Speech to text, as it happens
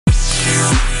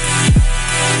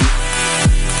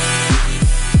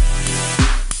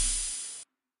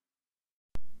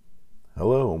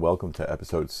welcome to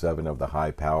episode 7 of the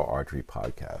High Power Archery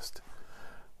Podcast.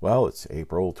 Well, it's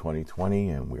April 2020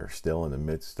 and we're still in the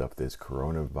midst of this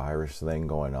coronavirus thing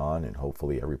going on, and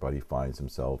hopefully everybody finds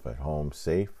himself at home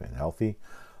safe and healthy.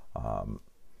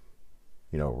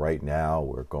 Right now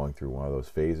we're going through one of those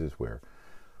phases where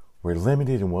we're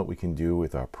limited in what we can do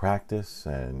with our practice,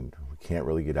 and we can't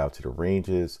really get out to the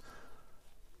ranges.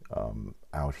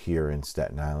 Out here in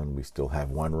Staten Island, we still have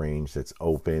one range that's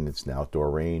open. It's an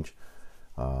outdoor range.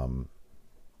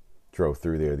 Drove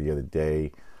through there the other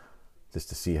day just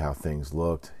to see how things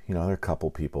looked. There are a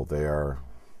couple people there.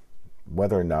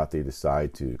 Whether or not they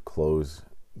decide to close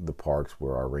the parks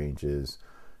where our range is,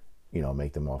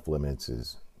 make them off limits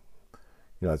is,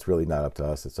 it's really not up to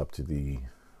us. It's up to the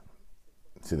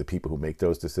people who make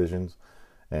those decisions.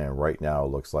 And right now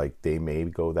it looks like they may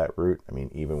go that route.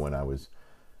 Even when I was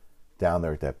down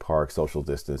there at that park, social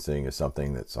distancing is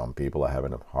something that some people are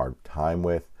having a hard time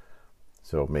with.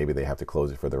 So maybe they have to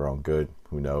close it for their own good.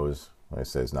 Who knows? Like I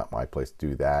said, it's not my place to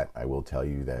do that. I will tell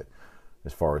you that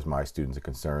as far as my students are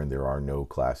concerned, there are no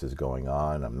classes going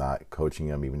on. I'm not coaching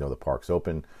them, even though the park's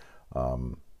open.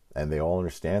 And they all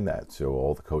understand that. So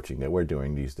all the coaching that we're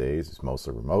doing these days is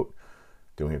mostly remote,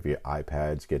 doing it via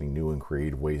iPads, getting new and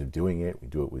creative ways of doing it. We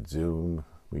do it with Zoom.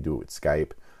 We do it with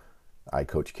Skype. I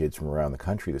coach kids from around the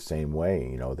country the same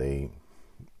way.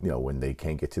 When they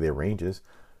can't get to their ranges,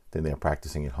 then they're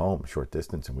practicing at home, short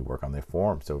distance, and we work on their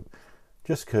form. So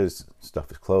just because stuff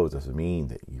is closed doesn't mean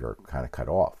that you're kind of cut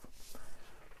off.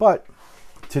 But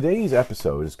today's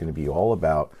episode is going to be all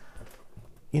about,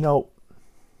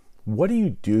 what do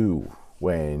you do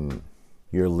when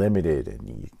you're limited and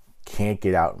you can't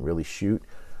get out and really shoot?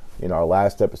 In our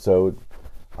last episode,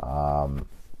 I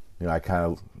kind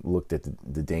of looked at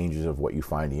the dangers of what you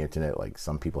find on the internet. Like,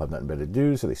 some people have nothing better to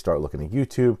do, so they start looking at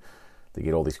YouTube. They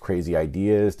get all these crazy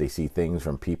ideas. They see things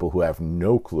from people who have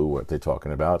no clue what they're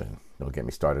talking about. And don't get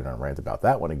me started on a rant about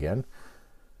that one again.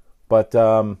 But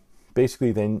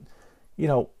basically then,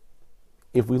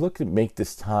 if we look to make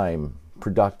this time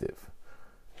productive.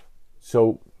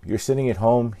 So you're sitting at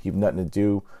home, you have nothing to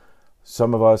do.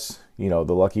 Some of us, the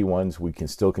lucky ones, we can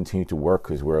still continue to work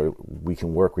because we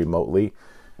can work remotely.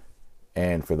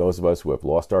 And for those of us who have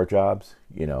lost our jobs,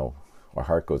 our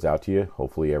heart goes out to you.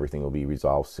 Hopefully everything will be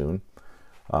resolved soon.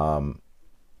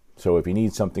 So if you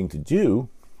need something to do,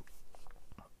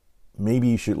 maybe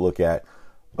you should look at,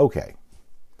 okay,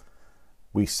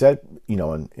 we said,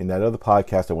 in that other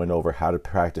podcast, I went over how to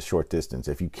practice short distance.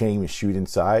 If you can't even shoot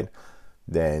inside,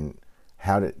 then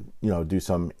how to, do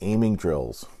some aiming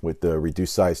drills with the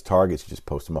reduced size targets. You just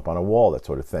post them up on a wall, that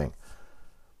sort of thing.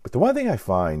 But the one thing I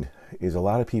find is a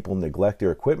lot of people neglect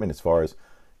their equipment as far as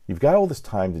you've got all this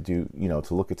time to do,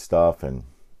 to look at stuff and,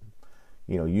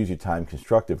 use your time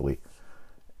constructively.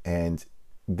 And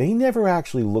they never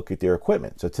actually look at their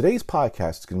equipment. So today's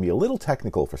podcast is going to be a little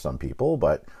technical for some people,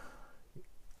 but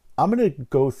I'm going to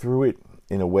go through it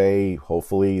in a way,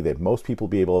 hopefully, that most people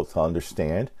will be able to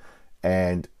understand.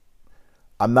 And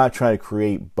I'm not trying to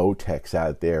create bow techs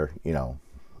out there,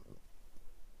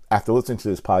 After listening to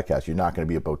this podcast, you're not going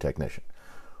to be a bow technician.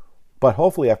 But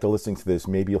hopefully after listening to this,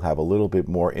 maybe you'll have a little bit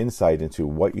more insight into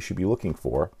what you should be looking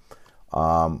for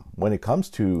when it comes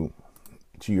to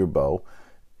your bow.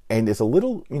 And it's a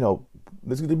little,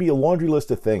 there's going to be a laundry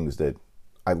list of things that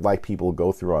I'd like people to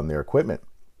go through on their equipment.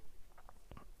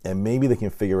 And maybe they can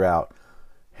figure out,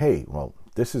 hey, well,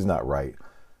 this is not right.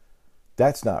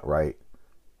 That's not right.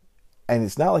 And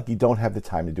it's not like you don't have the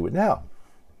time to do it now.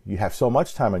 You have so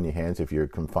much time on your hands if you're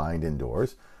confined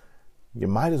indoors. You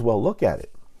might as well look at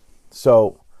it.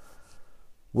 So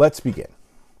let's begin.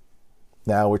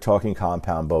 Now we're talking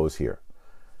compound bows here.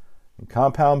 And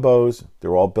compound bows,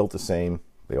 they're all built the same.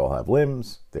 They all have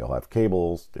limbs. They all have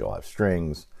cables. They all have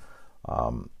strings.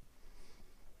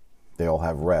 They all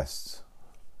have rests.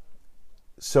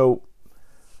 So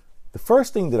the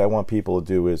first thing that I want people to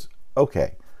do is,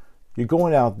 okay, you're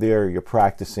going out there, you're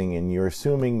practicing, and you're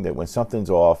assuming that when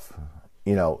something's off,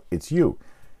 it's you.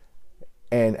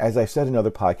 And as I've said in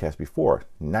other podcasts before,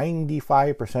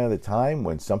 95% of the time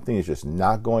when something is just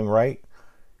not going right,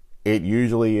 it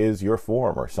usually is your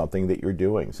form or something that you're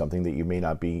doing, something that you may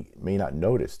not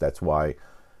notice. That's why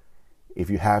if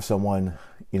you have someone,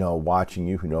 watching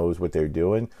you who knows what they're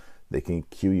doing, they can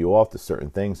cue you off to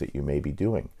certain things that you may be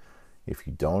doing. If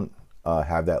you don't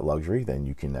have that luxury, then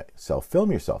you can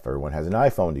self-film yourself. Everyone has an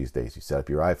iPhone these days. You set up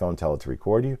your iPhone, tell it to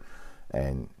record you,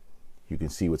 and you can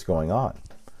see what's going on.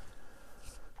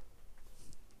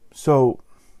 So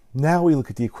now we look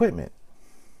at the equipment.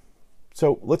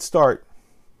 So let's start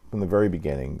from the very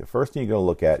beginning. The first thing you're going to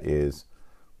look at is,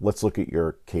 let's look at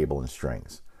your cable and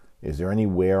strings. Is there any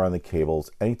wear on the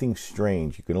cables? Anything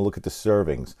strange? You're going to look at the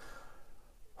servings.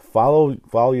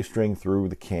 Follow your string through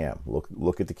the cam.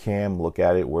 Look at the cam. Look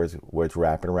at it where it's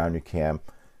wrapping around your cam.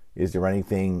 Is there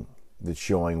anything that's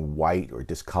showing white or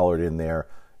discolored in there?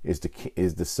 Is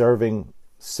the serving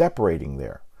separating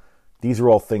there? These are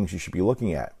all things you should be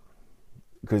looking at,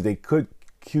 because they could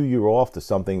cue you off to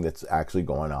something that's actually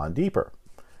going on deeper.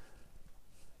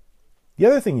 The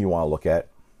other thing you want to look at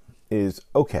is,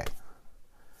 okay,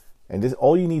 and this,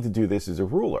 all you need to do this is a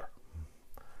ruler.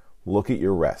 Look at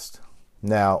your rest.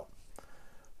 Now,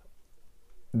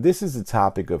 this is a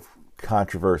topic of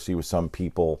controversy with some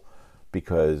people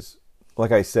because,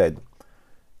 like I said,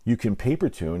 you can paper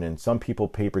tune, and some people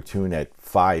paper tune at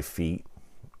 5 feet,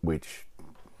 which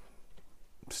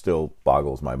still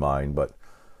boggles my mind. But,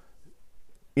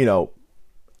 you know,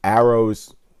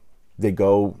 arrows, they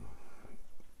go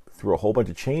through a whole bunch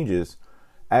of changes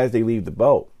as they leave the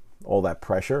bow. All that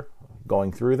pressure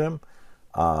going through them,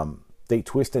 they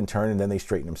twist and turn, and then they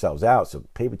straighten themselves out. So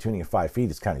paper tuning at 5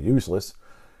 feet is kind of useless.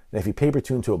 And if you paper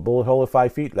tune to a bullet hole at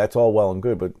 5 feet, that's all well and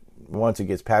good. But once it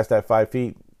gets past that 5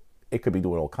 feet, it could be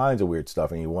doing all kinds of weird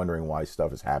stuff, and you're wondering why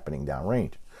stuff is happening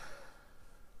downrange.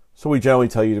 So we generally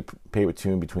tell you to paper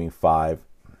tune between 5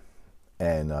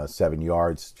 and 7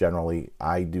 yards. Generally,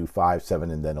 I do 5, 7,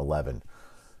 and then 11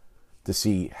 to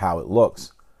see how it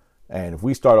looks. And if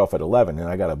we start off at 11 and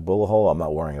I got a bullet hole, I'm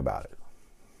not worrying about it.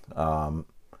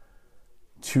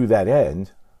 To that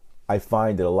end, I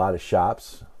find that a lot of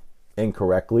shops,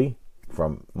 incorrectly,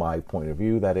 from my point of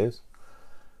view, that is,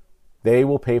 they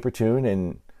will paper tune,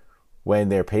 and when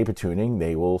they're paper tuning,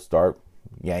 they will start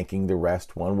yanking the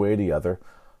rest one way or the other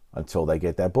until they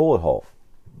get that bullet hole.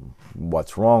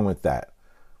 What's wrong with that?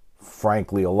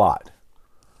 Frankly, a lot.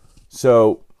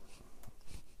 So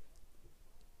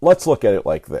let's look at it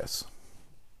like this.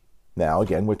 Now,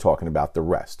 again, we're talking about the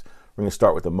rest. We're going to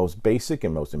start with the most basic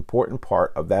and most important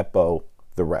part of that bow,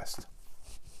 the rest.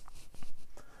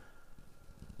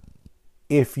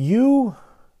 If you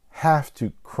have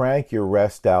to crank your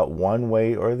rest out one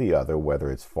way or the other,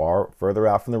 whether it's further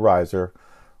out from the riser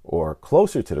or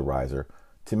closer to the riser,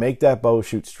 to make that bow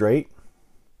shoot straight,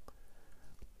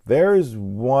 there's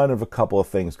one of a couple of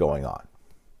things going on.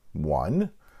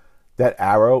 One, that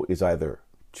arrow is either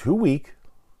too weak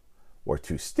or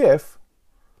too stiff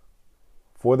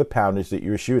for the poundage that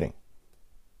you're shooting.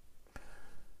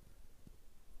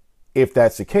 If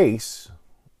that's the case,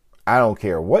 I don't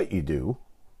care what you do,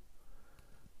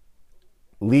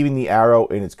 leaving the arrow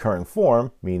in its current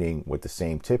form, meaning with the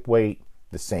same tip weight,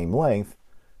 the same length,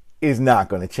 is not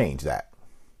going to change that.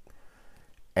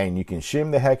 And you can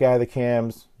shim the heck out of the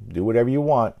cams, do whatever you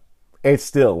want, it's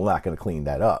still not going to clean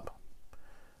that up.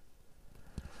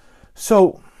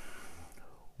 So,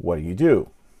 what do?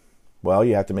 Well,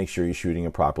 you have to make sure you're shooting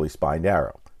a properly spined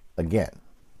arrow. Again,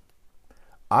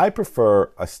 I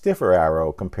prefer a stiffer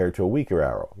arrow compared to a weaker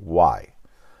arrow. Why?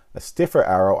 A stiffer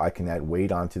arrow, I can add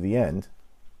weight onto the end.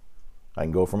 I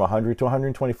can go from 100 to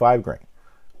 125 grain.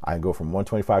 I can go from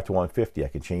 125 to 150. I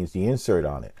can change the insert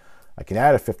on it. I can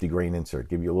add a 50 grain insert,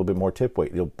 give you a little bit more tip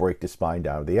weight. It'll break the spine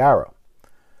down of the arrow.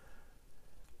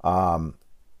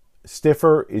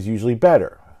 Stiffer is usually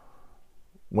better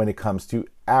when it comes to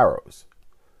arrows.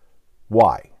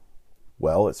 Why?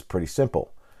 Well, it's pretty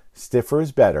simple. Stiffer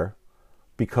is better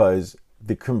because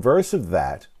the converse of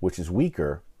that, which is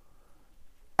weaker,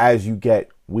 as you get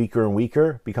weaker and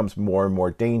weaker, becomes more and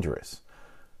more dangerous.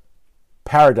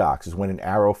 Paradox is when an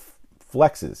arrow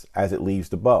flexes as it leaves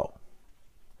the bow.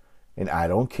 And I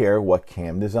don't care what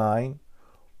cam design,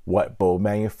 what bow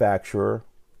manufacturer,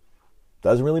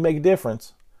 doesn't really make a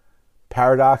difference.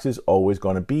 Paradox is always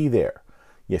going to be there.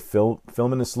 You film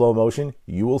in slow motion,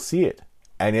 you will see it.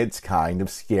 And it's kind of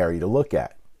scary to look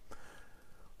at.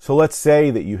 So let's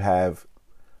say that you have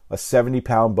a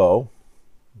 70-pound bow.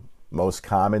 Most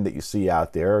common that you see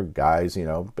out there, guys, you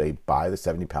know, they buy the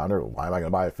 70-pounder. Why am I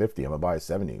going to buy a 50? I'm going to buy a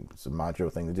 70. It's a macho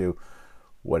thing to do.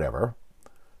 Whatever.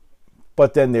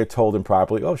 But then they're told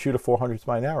improperly, oh, shoot a 400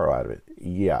 spine arrow out of it.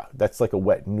 Yeah, that's like a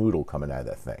wet noodle coming out of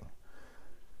that thing.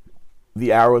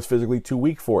 The arrow is physically too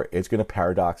weak for it. It's going to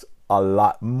paradox a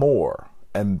lot more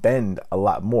and bend a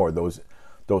lot more. Those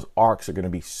arcs are going to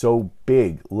be so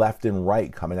big left and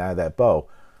right coming out of that bow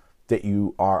that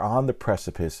you are on the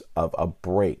precipice of a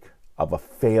break, of a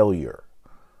failure.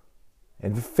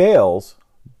 And if it fails,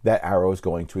 that arrow is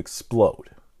going to explode,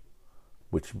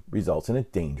 which results in a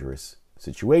dangerous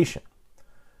situation.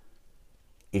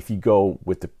 If you go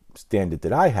with the standard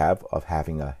that I have of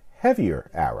having a heavier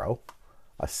arrow,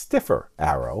 a stiffer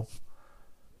arrow,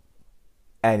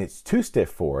 and it's too stiff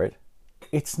for it,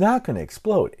 it's not going to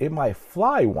explode. It might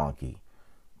fly wonky,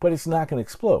 but it's not going to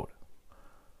explode.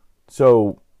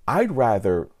 So I'd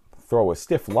rather throw a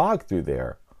stiff log through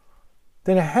there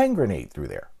than a hand grenade through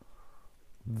there.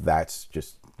 That's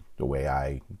just the way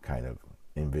I kind of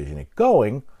envision it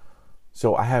going.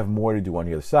 So I have more to do on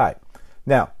the other side.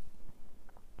 Now,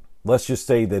 let's just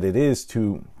say that it is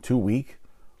too weak,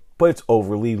 but it's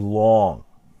overly long.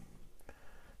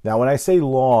 Now, when I say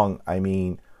long, I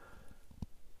mean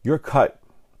you're cut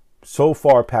so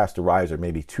far past the riser,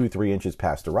 maybe 2-3 inches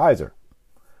past the riser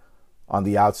on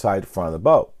the outside front of the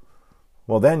bow.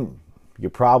 Well, then you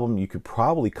could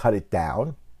probably cut it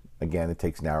down. Again, it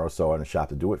takes an arrow saw and a shop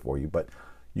to do it for you, but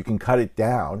you can cut it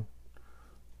down,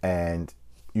 and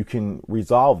you can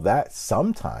resolve that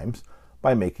sometimes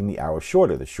by making the arrow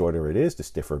shorter. The shorter it is, the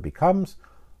stiffer it becomes,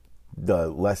 the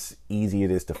less easy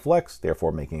it is to flex,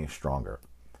 therefore making it stronger.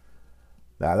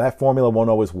 Now, that formula won't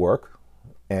always work,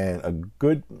 and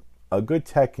a good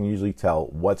tech can usually tell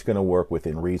what's going to work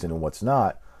within reason and what's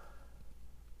not.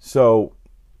 So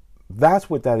that's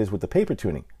what that is with the paper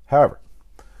tuning. However,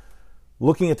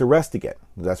 looking at the rest again,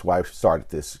 that's why I started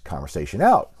this conversation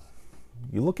out.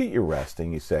 You look at your rest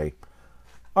and you say,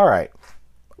 all right,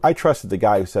 I trusted the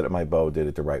guy who set up my bow did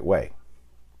it the right way.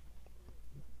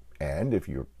 And if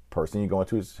your person you're going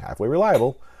to is halfway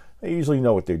reliable, they usually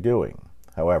know what they're doing.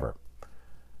 However,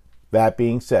 that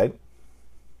being said,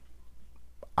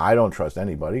 I don't trust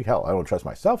anybody. Hell, I don't trust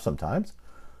myself sometimes.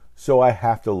 So I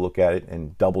have to look at it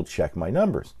and double check my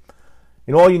numbers.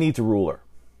 And all you need is a ruler.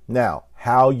 Now,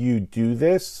 how you do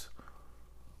this,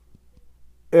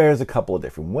 there's a couple of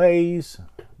different ways.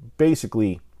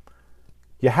 Basically,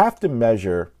 you have to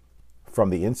measure from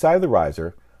the inside of the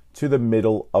riser to the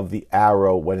middle of the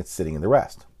arrow when it's sitting in the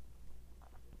rest.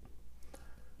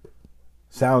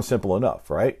 Sounds simple enough,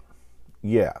 right?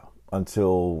 Yeah,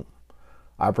 until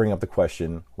I bring up the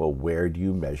question, well, where do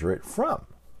you measure it from?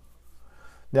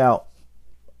 Now,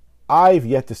 I've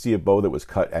yet to see a bow that was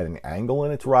cut at an angle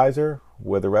in its riser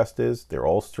where the rest is. They're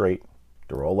all straight,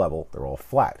 they're all level, they're all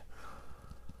flat.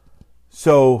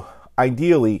 So,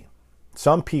 ideally,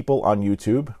 some people on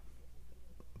YouTube,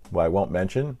 who I won't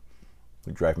mention,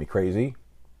 who drive me crazy,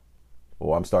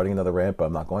 oh, I'm starting another rant, but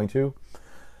I'm not going to,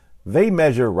 they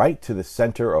measure right to the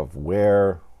center of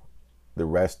where the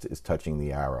rest is touching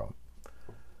the arrow.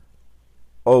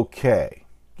 Okay,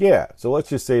 yeah, so let's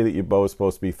just say that your bow is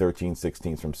supposed to be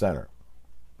 13/16 from center.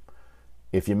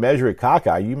 If you measure it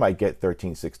cockeye, you might get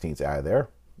 13/16 out of there,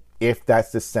 if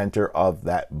that's the center of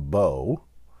that bow,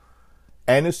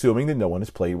 and assuming that no one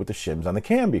has played with the shims on the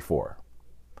cam before.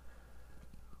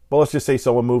 But let's just say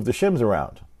someone moved the shims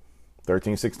around.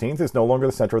 13/16 is no longer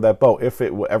the center of that bow, if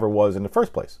it ever was in the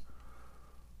first place.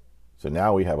 So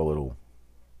now we have a little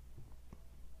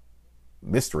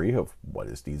mystery of what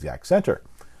is the exact center.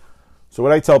 So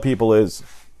what I tell people is,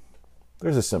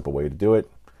 there's a simple way to do it.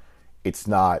 It's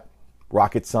not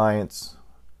rocket science.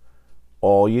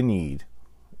 All you need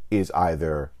is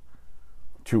either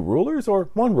 2 rulers or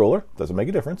 1 ruler. Doesn't make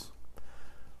a difference.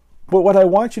 But what I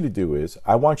want you to do is,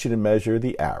 I want you to measure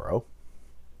the arrow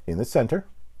in the center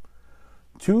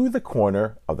to the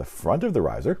corner of the front of the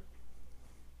riser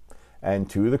and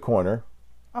to the corner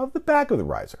of the back of the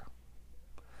riser.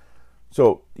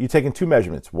 So you're taking 2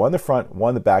 measurements, one the front,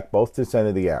 one the back, both to the center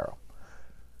of the arrow.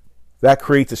 That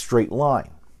creates a straight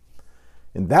line.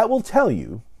 And that will tell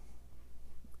you,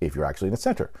 if you're actually in the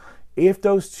center, if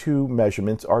those 2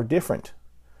 measurements are different.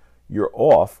 You're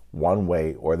off one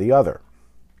way or the other.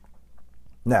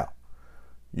 Now,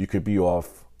 you could be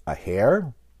off a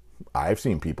hair. I've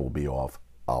seen people be off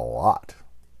a lot.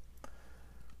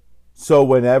 So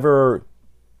whenever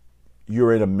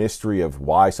you're in a mystery of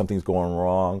why something's going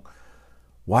wrong,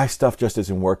 why stuff just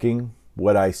isn't working,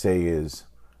 what I say is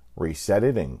reset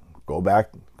it and go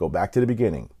back to the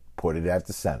beginning. Put it at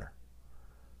the center.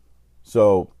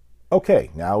 So,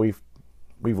 okay, now we've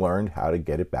learned how to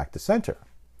get it back to center.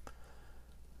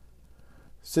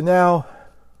 So now,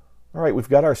 all right, we've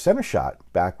got our center shot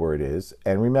back where it is.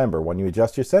 And remember, when you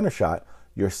adjust your center shot,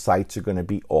 your sights are going to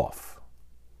be off.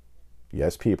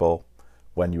 Yes, people,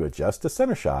 when you adjust the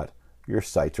center shot, your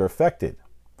sights are affected.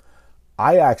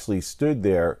 I actually stood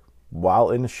there while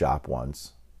in the shop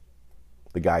once.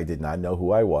 The guy did not know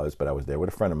who I was, but I was there with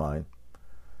a friend of mine.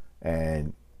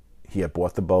 And he had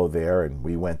bought the bow there, and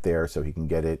we went there so he can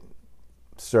get it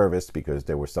serviced because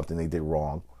there was something they did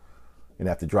wrong. And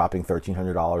after dropping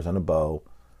 $1,300 on a bow,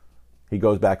 he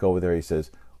goes back over there. He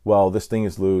says, well, this thing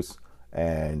is loose,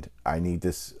 and I need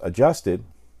this adjusted,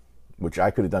 which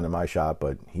I could have done in my shop,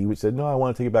 but he said, no, I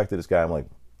want to take it back to this guy. I'm like,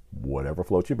 whatever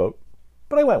floats your boat.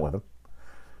 But I went with him.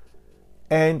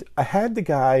 And I had the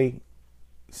guy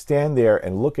stand there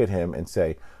and look at him and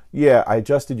say, Yeah, I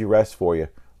adjusted your rest for you.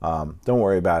 Don't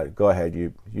worry about it. Go ahead.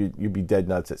 You'd be dead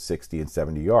nuts at 60 and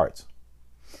 70 yards.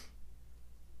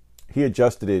 He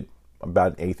adjusted it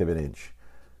about 1/8 of an inch.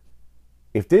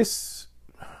 If this,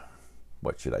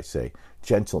 what should I say,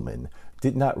 gentleman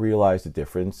did not realize the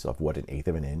difference of what 1/8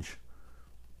 of an inch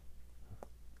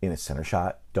in a center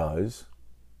shot does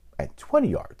at 20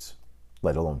 yards,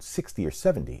 let alone 60 or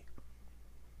 70,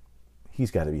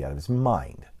 he's got to be out of his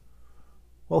mind.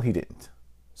 Well, he didn't.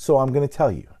 So I'm going to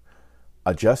tell you,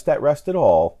 adjust that rest at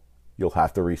all, you'll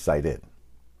have to re-sight in.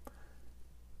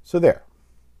 So there,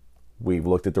 we've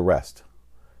looked at the rest.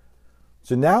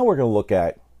 So now we're going to look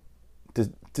at,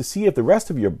 to see if the rest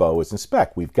of your bow is in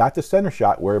spec. We've got the center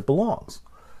shot where it belongs.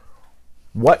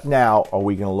 What now are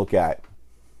we going to look at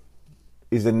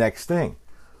is the next thing?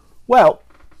 Well,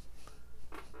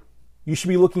 you should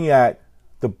be looking at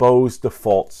the bow's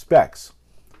default specs.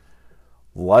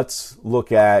 Let's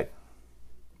look at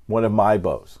one of my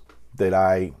bows that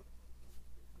I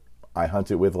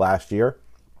hunted with last year.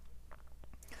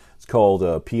 It's called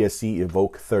a PSC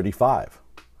Evoke 35.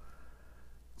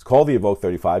 It's called the Evoke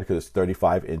 35 because it's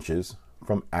 35 inches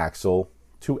from axle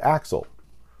to axle.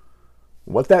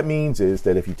 What that means is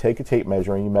that if you take a tape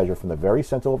measure and you measure from the very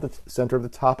center of the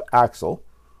top axle,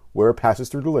 where it passes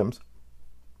through the limbs,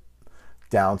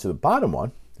 down to the bottom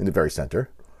one, in the very center,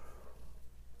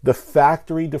 the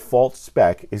factory default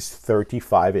spec is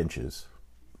 35 inches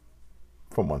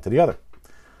from one to the other.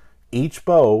 Each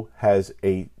bow has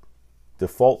a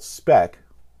default spec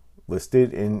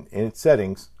listed in its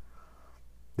settings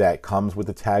that comes with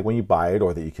the tag when you buy it,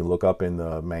 or that you can look up in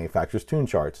the manufacturer's tune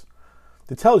charts,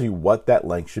 that tells you what that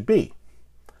length should be.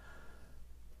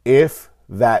 If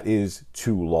that is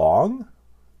too long,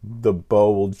 the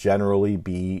bow will generally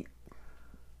be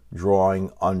drawing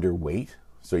underweight.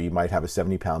 So you might have a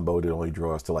 70-pound bow that only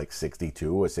draws to like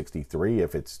 62 or 63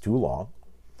 if it's too long.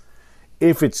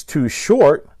 If it's too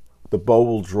short, the bow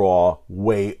will draw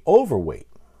way overweight.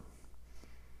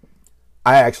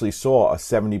 I actually saw a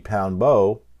 70-pound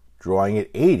bow drawing at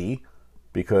 80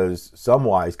 because some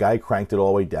wise guy cranked it all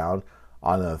the way down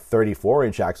on a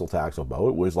 34-inch axle-to-axle bow.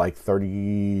 It was like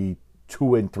 32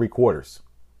 3/4.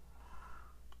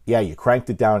 Yeah, you cranked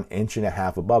it down 1.5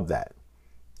 inches above that.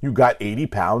 You got 80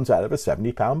 pounds out of a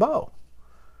 70-pound bow.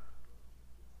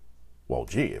 Well,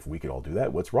 gee, if we could all do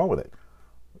that, what's wrong with it?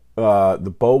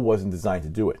 The bow wasn't designed to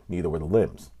do it. Neither were the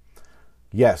limbs.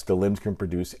 Yes, the limbs can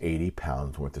produce 80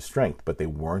 pounds worth of strength, but they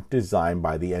weren't designed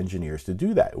by the engineers to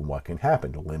do that. And what can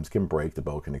happen? The limbs can break, the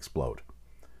bow can explode.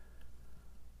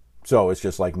 So it's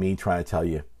just like me trying to tell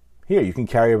you, here, you can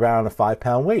carry around a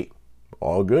 5-pound weight.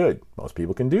 All good. Most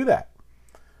people can do that.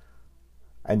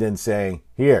 And then saying,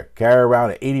 here, carry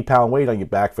around an 80-pound weight on your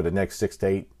back for the next 6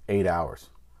 to 8 hours.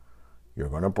 You're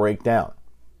going to break down.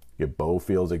 Your bow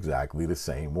feels exactly the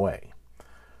same way.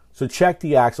 So check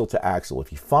the axle to axle.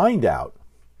 If you find out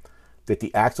that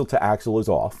the axle to axle is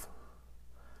off,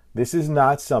 this is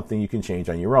not something you can change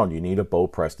on your own. You need a bow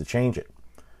press to change it.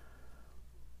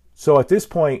 So at this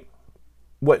point,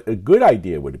 what a good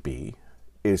idea would be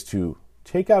is to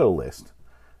take out a list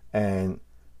and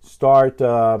start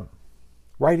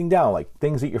writing down like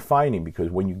things that you're finding, because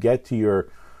when you get to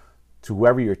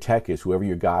whoever your tech is, whoever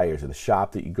your guy is, or the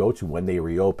shop that you go to when they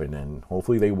reopen, and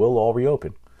hopefully they will all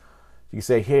reopen, you can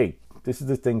say, hey, this is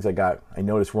the things I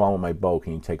noticed wrong with my bow.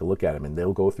 Can you take a look at them? And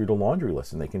they'll go through the laundry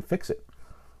list and they can fix it.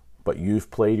 But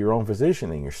you've played your own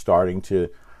physician and you're starting to,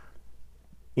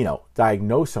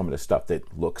 diagnose some of the stuff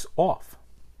that looks off.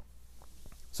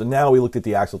 So now we looked at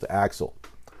the axle to axle.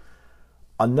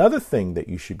 Another thing that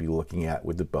you should be looking at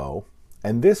with the bow,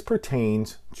 and this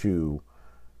pertains to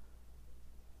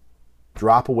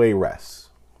drop away rests,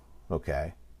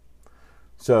 okay?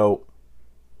 So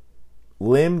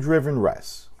limb-driven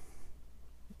rests.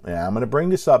 And I'm going to bring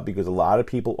this up because a lot of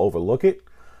people overlook it.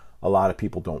 A lot of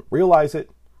people don't realize it.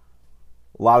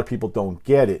 A lot of people don't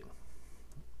get it.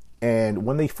 And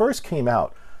when they first came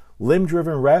out,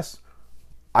 limb-driven rests,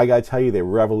 I got to tell you, they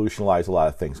revolutionized a lot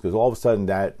of things, because all of a sudden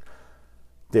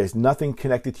there's nothing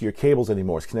connected to your cables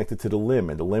anymore. It's connected to the limb,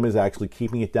 and the limb is actually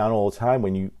keeping it down all the time.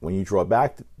 When you draw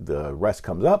back, the rest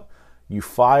comes up, you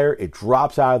fire, it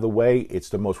drops out of the way. It's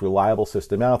the most reliable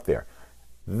system out there.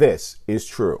 This is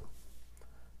true.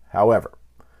 However,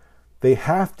 they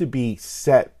have to be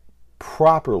set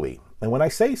properly. And when I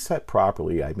say set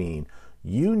properly, I mean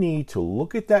you need to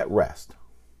look at that rest.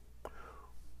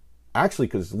 Actually,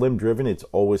 because limb driven, it's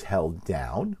always held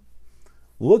down.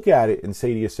 Look at it and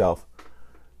say to yourself,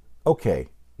 okay,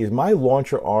 is my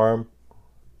launcher arm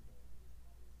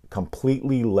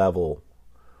completely level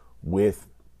with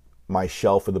my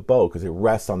shelf of the bow, because it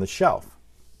rests on the shelf?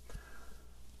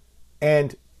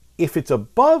 And if it's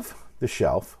above the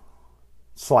shelf,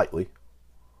 slightly,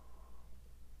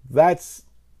 that's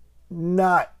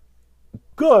not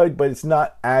good, but it's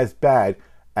not as bad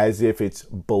as if it's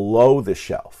below the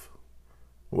shelf.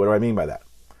 What do I mean by that?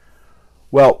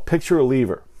 Well, picture a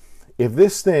lever. If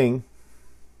this thing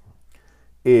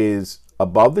is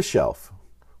above the shelf,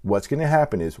 what's going to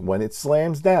happen is when it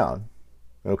slams down,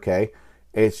 okay,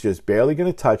 it's just barely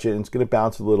going to touch it and it's going to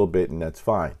bounce a little bit, and that's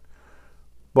fine.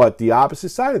 But the opposite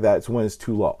side of that is when it's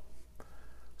too low.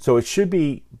 So it should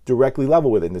be directly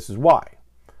level with it, and this is why.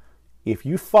 If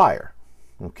you fire,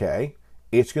 okay,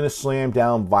 it's going to slam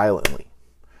down violently.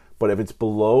 But if it's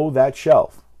below that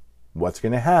shelf, what's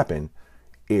going to happen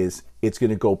is it's going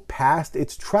to go past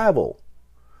its travel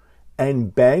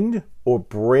and bend or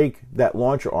break that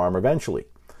launcher arm eventually.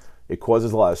 It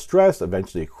causes a lot of stress.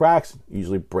 Eventually it cracks,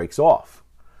 usually breaks off.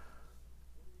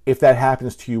 If that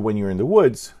happens to you when you're in the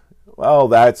woods, well,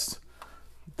 that's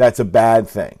a bad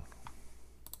thing.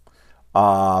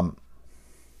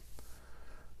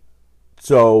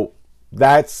 So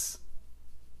that's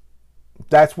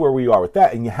where we are with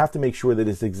that, and you have to make sure that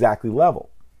it's exactly level.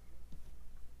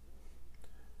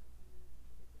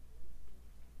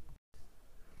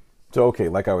 So, okay,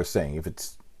 like I was saying, if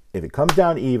it comes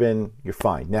down even, you're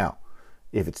fine. Now,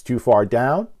 if it's too far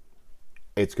down,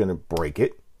 it's going to break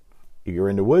it. If you're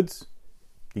in the woods,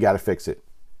 you got to fix it.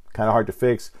 Kind of hard to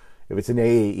fix. If it's an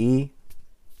AAE,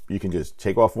 you can just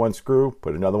take off one screw,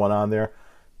 put another one on there.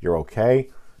 You're okay.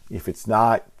 If it's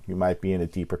not, you might be in a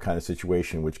deeper kind of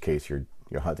situation, in which case your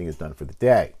hunting is done for the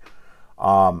day.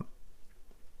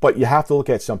 But you have to look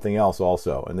at something else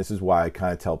also, and this is why I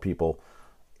kind of tell people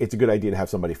it's a good idea to have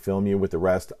somebody film you with the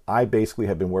rest. I basically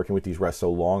have been working with these rests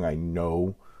so long, I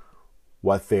know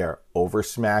what their over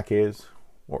smack is,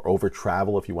 or over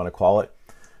travel, if you want to call it.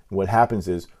 And what happens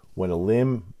is when a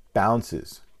limb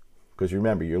bounces, because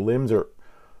remember, your limbs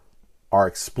are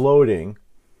exploding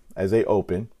as they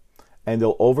open, and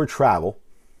they'll over travel,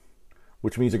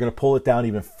 which means they're going to pull it down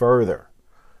even further.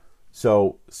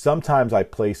 So sometimes I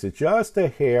place it just a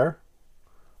hair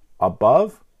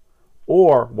above,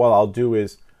 or what I'll do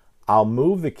is I'll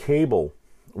move the cable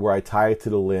where I tie it to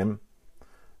the limb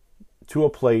to a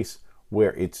place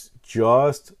where it's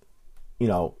just,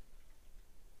 the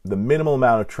minimal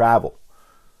amount of travel.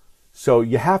 So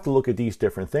you have to look at these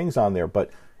different things on there.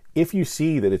 But if you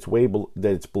see that it's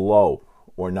that it's below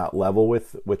or not level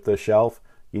with the shelf,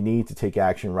 you need to take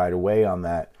action right away on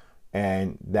that.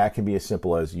 And that can be as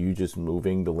simple as you just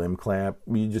moving the limb clamp,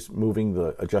 adjusting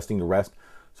the rest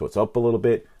so it's up a little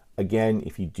bit. Again,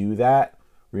 if you do that,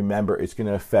 remember it's going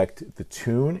to affect the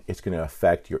tune, it's going to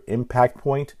affect your impact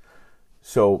point.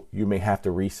 So you may have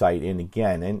to re-sight in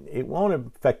again, and it won't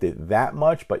affect it that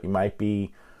much, but you might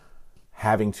be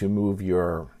having to move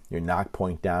your knock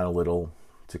point down a little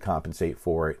to compensate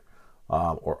for it,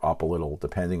 or up a little,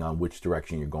 depending on which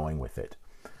direction you're going with it.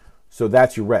 So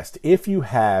that's your rest. If you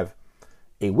have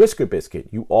a whisker biscuit,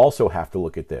 you also have to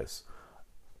look at this.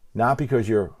 Not because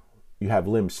you have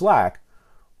limb slack,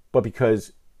 but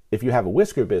because if you have a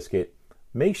whisker biscuit,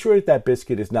 make sure that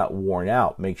biscuit is not worn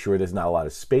out. Make sure there's not a lot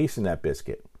of space in that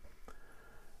biscuit.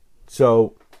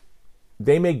 So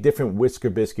they make different whisker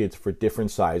biscuits for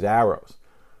different size arrows.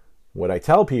 What I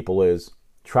tell people is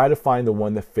try to find the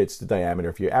one that fits the diameter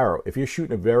of your arrow. If you're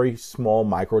shooting a very small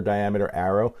micro diameter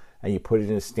arrow and you put it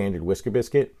in a standard whisker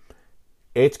biscuit,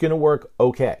 it's going to work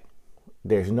okay.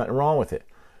 There's nothing wrong with it.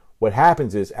 What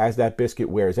happens is as that biscuit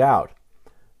wears out,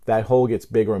 that hole gets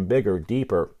bigger and bigger,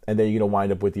 deeper, and then you're going to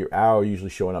wind up with your arrow usually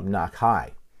showing up knock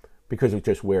high because it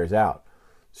just wears out.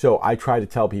 So I try to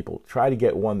tell people, try to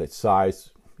get one that's size,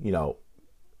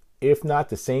 if not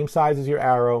the same size as your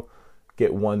arrow,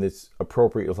 get one that's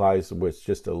appropriate size where it's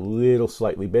just a little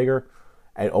slightly bigger,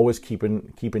 and always keep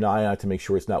an eye on it to make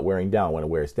sure it's not wearing down. When it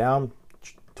wears down,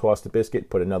 toss the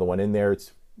biscuit, put another one in there.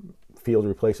 It's field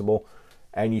replaceable,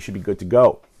 and you should be good to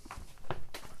go.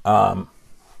 So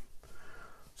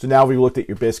now we've looked at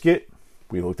your biscuit,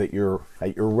 we looked at your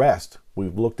rest,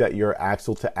 we've looked at your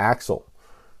axle to axle.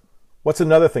 What's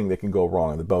another thing that can go wrong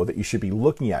on the bow that you should be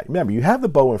looking at? Remember, you have the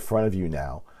bow in front of you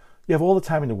now. You have all the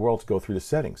time in the world to go through the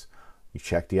settings. You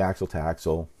checked the axle to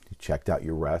axle, you checked out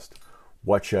your rest.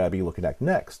 What should I be looking at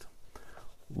next?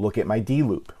 Look at my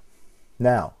D-loop.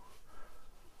 Now,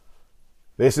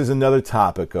 this is another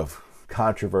topic of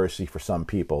controversy for some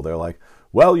people. They're like,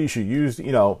 well, you should use,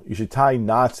 you should tie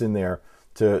knots in there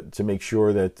to make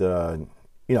sure that,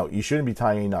 you shouldn't be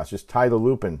tying any knots. Just tie the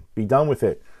loop and be done with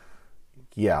it.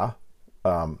 Yeah,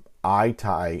 I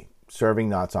tie serving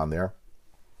knots on there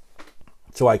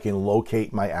so I can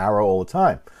locate my arrow all the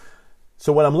time.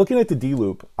 So when I'm looking at the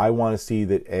D-loop, I want to see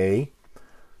that A,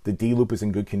 the D-loop is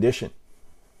in good condition.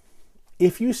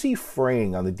 If you see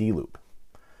fraying on the D-loop,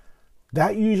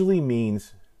 that usually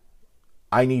means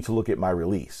I need to look at my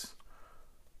release.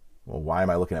 Well, why am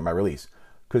I looking at my release?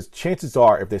 Because chances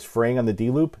are, if there's fraying on the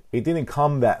D-loop, it didn't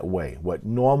come that way. What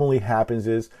normally happens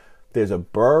is there's a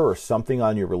burr or something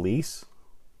on your release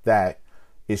that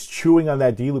is chewing on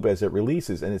that D-loop as it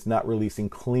releases, and it's not releasing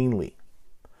cleanly.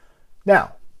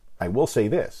 Now, I will say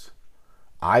this.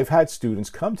 I've had students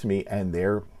come to me and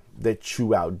they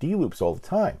chew out D-loops all the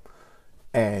time.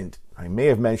 And I may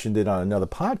have mentioned it on another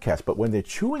podcast, but when they're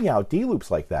chewing out D-loops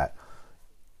like that,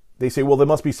 they say, well, there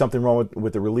must be something wrong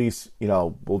with the release.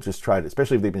 We'll just try it,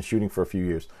 especially if they've been shooting for a few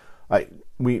years.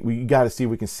 We got to see if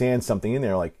we can sand something in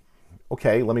there. Like,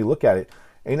 okay, let me look at it.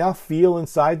 And I'll feel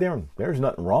inside there, and there's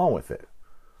nothing wrong with it.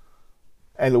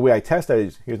 And the way I test that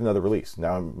is, here's another release.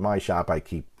 Now, in my shop, I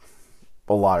keep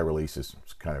a lot of releases.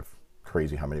 It's kind of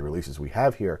crazy how many releases we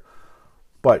have here.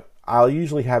 But I'll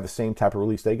usually have the same type of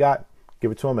release they got,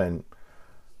 give it to them, and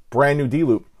brand new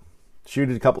D-loop, shoot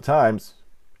it a couple times,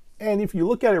 and if you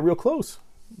look at it real close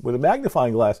with a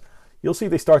magnifying glass, you'll see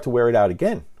they start to wear it out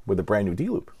again with a brand new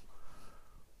D-loop.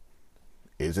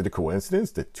 Is it a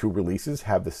coincidence that two releases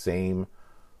have the same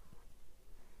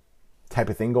type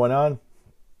of thing going on?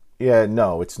 Yeah,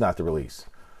 no, it's not the release.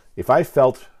 If I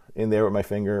felt in there with my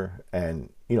finger, and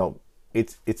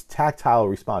it's tactile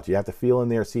response. You have to feel in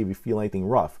there, see if you feel anything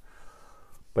rough.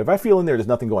 But if I feel in there, there's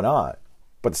nothing going on,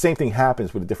 but the same thing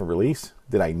happens with a different release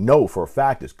that I know for a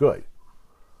fact is good,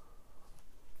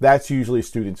 that's usually a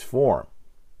student's form.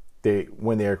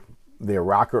 When their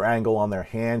rocker angle on their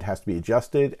hand has to be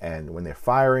adjusted, and when they're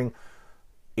firing,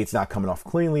 it's not coming off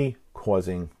cleanly,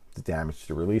 causing the damage to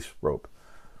the release rope.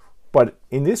 But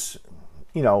in this,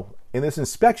 in this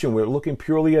inspection, we're looking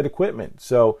purely at equipment.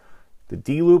 So the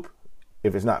D-loop,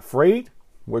 if it's not frayed,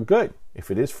 we're good.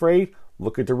 If it is frayed,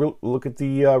 look at the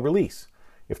release.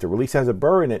 If the release has a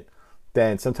burr in it,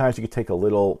 then sometimes you can take a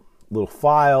little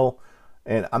file,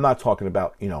 and I'm not talking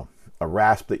about a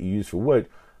rasp that you use for wood.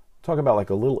 I'm talking about like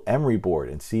a little emery board,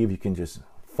 and see if you can just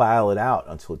file it out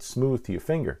until it's smooth to your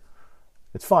finger.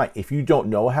 It's fine. If you don't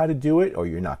know how to do it, or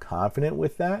you're not confident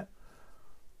with that,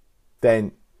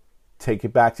 then take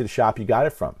it back to the shop you got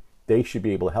it from. They should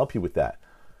be able to help you with that.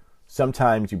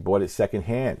 Sometimes you bought it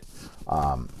secondhand.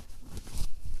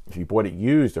 If you bought it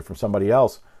used or from somebody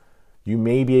else, you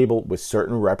may be able, with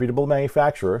certain reputable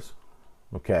manufacturers,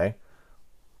 okay,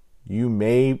 you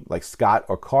may, like Scott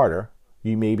or Carter,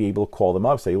 you may be able to call them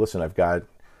up, say, listen, I've got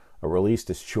a release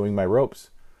that's chewing my ropes.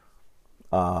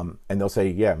 And they'll say,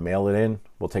 yeah, mail it in.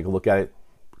 We'll take a look at it.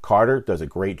 Carter does a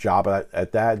great job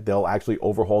at that. They'll actually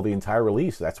overhaul the entire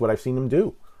release. That's what I've seen them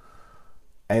do.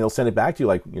 And they'll send it back to you,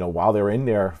 like, while they're in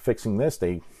there fixing this,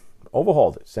 they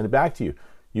overhauled it, send it back to you.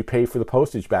 You pay for the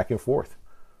postage back and forth.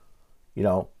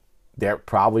 They're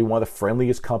probably one of the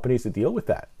friendliest companies to deal with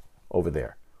that over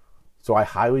there. So I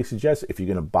highly suggest, if you're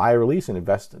going to buy a release and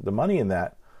invest the money in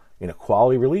that, in a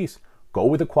quality release, go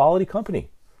with a quality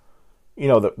company.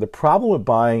 The problem with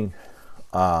buying,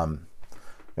 and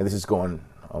this is going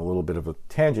a little bit of a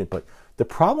tangent, but the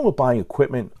problem with buying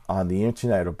equipment on the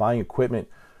internet or buying equipment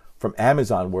from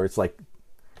Amazon, where it's like,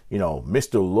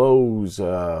 Mr. Lowe's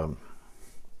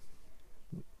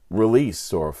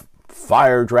release, or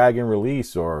Fire Dragon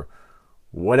release, or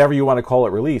whatever you want to call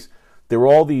it release, there are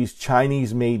all these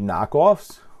Chinese-made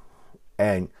knockoffs.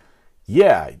 And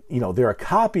yeah, they're a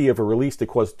copy of a release that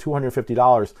costs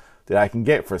 $250 that I can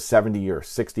get for $70 or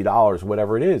 $60,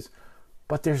 whatever it is.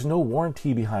 But there's no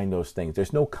warranty behind those things.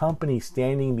 There's no company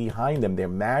standing behind them. They're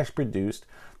mass-produced.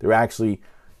 They're actually,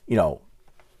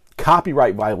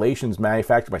 copyright violations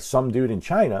manufactured by some dude in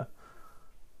China,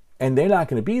 and they're not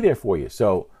going to be there for you.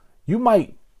 So you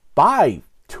might buy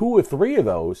 2 or 3 of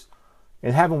those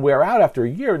and have them wear out after a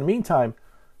year. In the meantime,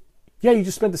 yeah, you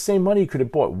just spent the same money. You could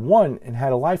have bought one and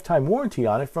had a lifetime warranty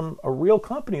on it from a real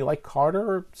company like Carter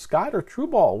or Scott or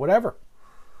Trueball, whatever.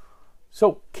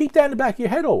 So keep that in the back of your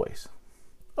head always.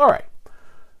 All right,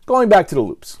 going back to the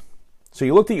loops. So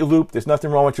you looked at your loop. There's nothing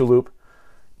wrong with your loop.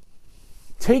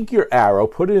 Take your arrow,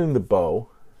 put it in the bow,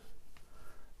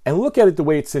 and look at it the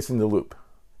way it sits in the loop.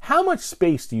 How much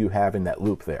space do you have in that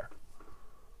loop there?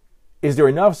 Is there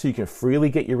enough so you can freely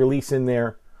get your release in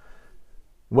there?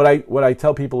 What I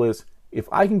tell people is, if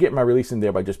I can get my release in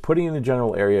there by just putting it in the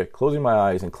general area, closing my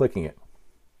eyes and clicking it,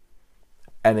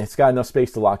 and it's got enough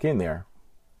space to lock in there,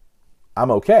 I'm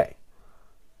okay.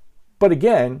 But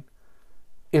again,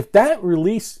 if that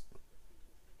release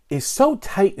is so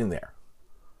tight in there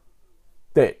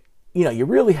that, you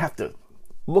really have to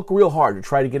look real hard to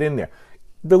try to get in there,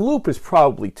 the loop is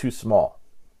probably too small.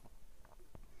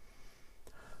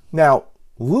 Now,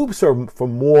 loops are for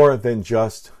more than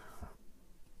just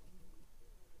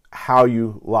how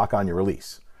you lock on your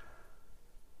release.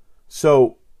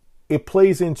 So it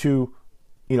plays into,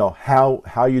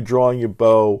 how you're drawing your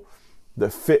bow, the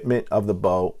fitment of the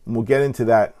bow. And we'll get into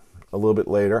that a little bit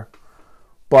later.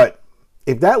 But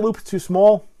if that loop is too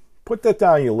small, put that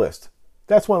down on your list.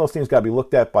 That's one of those things got to be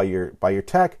looked at by your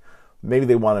tech. Maybe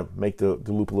they want to make the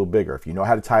loop a little bigger. If you know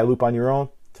how to tie a loop on your own,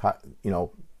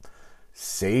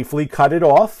 safely cut it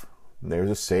off. There's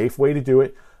a safe way to do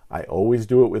it. I always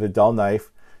do it with a dull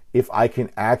knife. If I can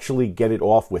actually get it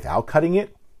off without cutting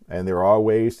it, and there are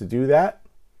ways to do that,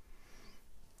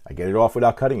 I get it off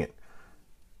without cutting it.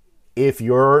 If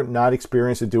you're not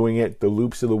experienced at doing it, the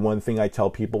loops are the one thing I tell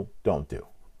people don't do.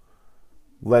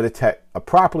 Let a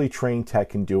properly trained tech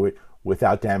can do it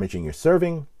without damaging your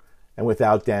serving and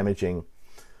without damaging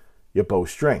your bow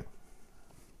string.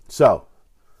 So,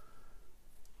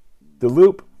 the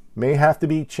loop may have to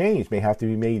be changed, may have to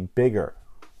be made bigger.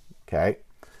 Okay?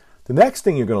 The next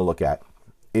thing you're going to look at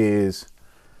is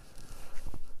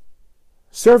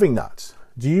serving knots.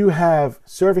 Do you have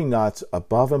serving knots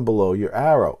above and below your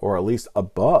arrow, or at least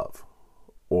above,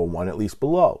 or one at least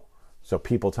below? So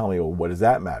people tell me, well, what does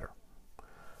that matter?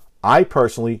 I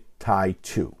personally tie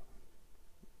 2.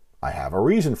 I have a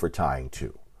reason for tying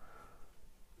 2.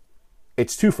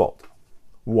 It's twofold.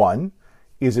 One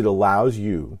is it allows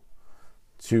you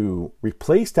to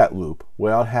replace that loop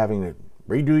without having to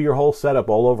redo your whole setup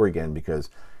all over again, because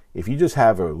if you just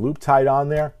have a loop tied on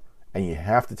there and you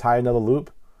have to tie another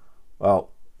loop,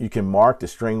 well, you can mark the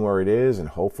string where it is and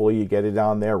hopefully you get it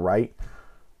on there right.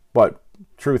 But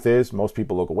truth is, most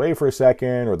people look away for a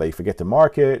second or they forget to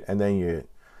mark it, and then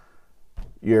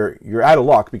you're out of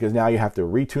luck, because now you have to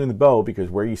retune the bow, because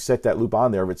where you set that loop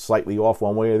on there, if it's slightly off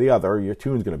one way or the other, your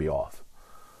tune's going to be off.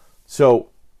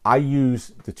 So I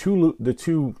use the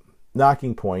two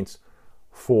knocking points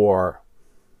for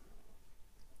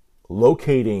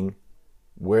locating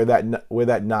where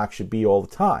that knock should be all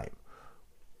the time.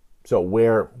 So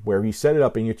where you set it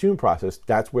up in your tune process,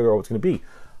 that's where it's going to be.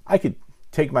 I could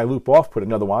take my loop off, put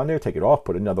another one on there, take it off,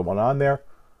 put another one on there,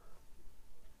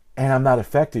 and I'm not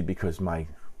affected because my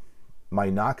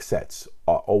knock sets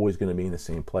are always going to be in the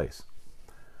same place.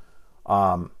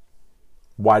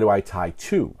 Why do I tie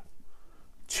 2?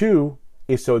 2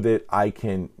 is so that I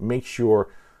can make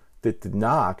sure that the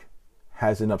knock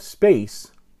has enough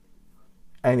space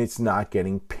and it's not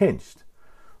getting pinched.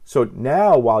 So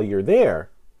now while you're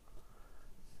there,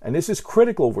 and this is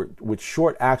critical with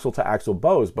short axle to axle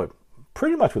bows, but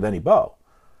pretty much with any bow,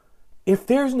 if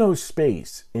there's no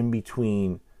space in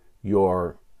between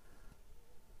your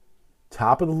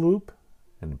top of the loop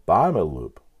and the bottom of the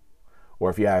loop, or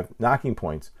if you have knocking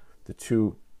points, the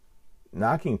 2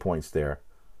 knocking points there,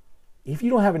 if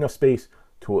you don't have enough space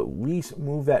to at least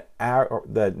move that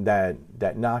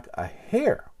knock a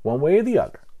hair one way or the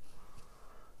other,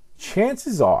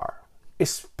 chances are,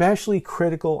 especially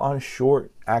critical on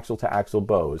short axle to axle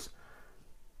bows,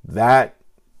 that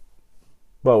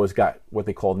bow has got what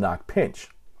they call knock pinch.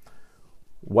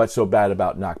 What's so bad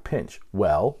about knock pinch?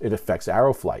 Well, it affects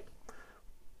arrow flight.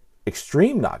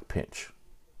 Extreme knock pinch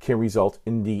can result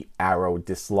in the arrow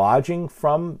dislodging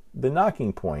from the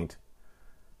knocking point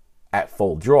at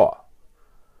full draw,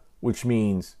 which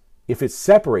means if it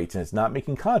separates and it's not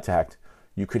making contact,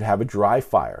 you could have a dry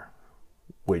fire,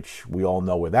 which we all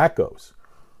know where that goes.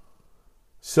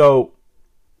 So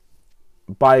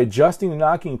by adjusting the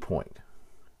knocking point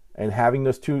and having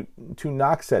those two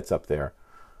knock sets up there,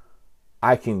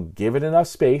 I can give it enough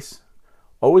space.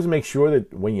 Always make sure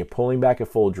that when you're pulling back at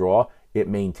full draw, it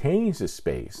maintains the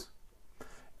space.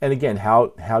 And again,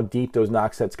 how deep those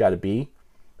knock sets got to be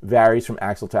varies from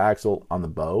axle to axle on the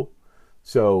bow.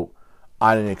 So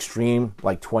on an extreme,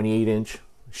 like 28-inch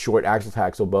short axle to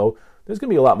axle bow, there's going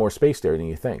to be a lot more space there than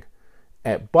you think.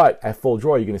 But at full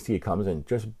draw, you're going to see it comes in,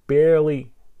 just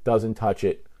barely doesn't touch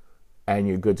it, and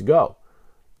you're good to go.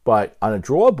 But on a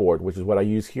draw board, which is what I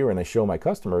use here and I show my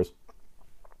customers,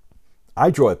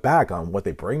 I draw it back on what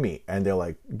they bring me, and they're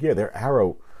like, yeah, their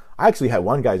arrow. I actually had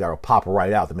one guy's arrow pop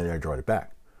right out the minute I drawed it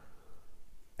back.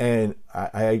 And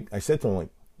I said to him, like,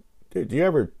 dude, do you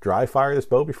ever dry fire this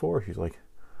bow before? He's like,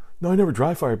 no, I never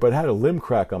dry fired, but it had a limb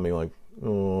crack on me. Like,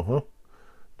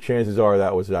 chances are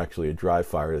that was actually a dry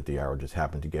fire that the arrow just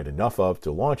happened to get enough of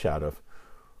to launch out of.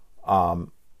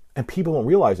 And people don't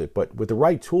realize it, but with the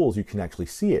right tools, you can actually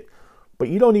see it. But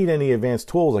you don't need any advanced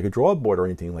tools like a draw board or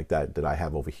anything like that I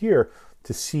have over here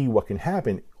to see what can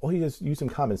happen. All you just use some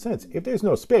common sense. If there's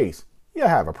no space, you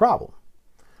have a problem.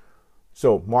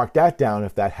 So mark that down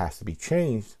if that has to be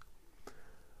changed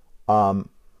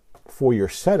for your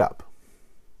setup.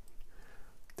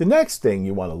 The next thing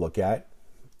you want to look at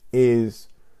is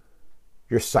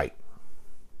your sight.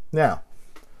 Now,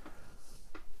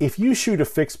 if you shoot a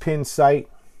fixed pin sight,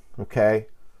 okay,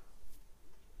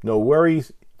 no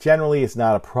worries. Generally, it's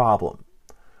not a problem.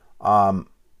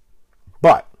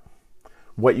 But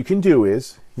what you can do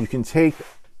is you can take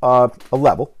a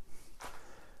level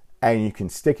and you can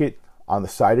stick it on the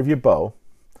side of your bow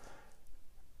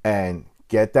and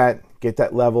get that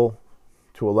level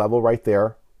to a level right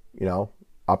there, you know,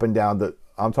 up and down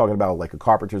I'm talking about like a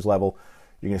carpenter's level.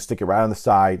 You're going to stick it right on the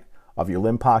side of your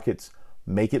limb pockets,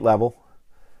 make it level.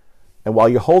 And while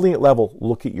you're holding it level,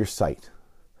 look at your sight.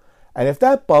 And if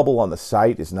that bubble on the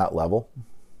sight is not level,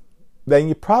 then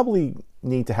you probably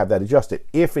need to have that adjusted,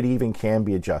 if it even can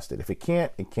be adjusted. If it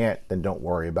can't, then don't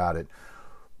worry about it.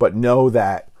 But know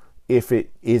that if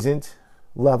it isn't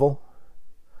level,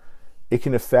 it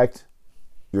can affect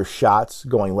your shots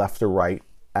going left or right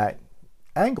at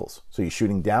angles. So you're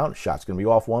shooting down, shot's going to be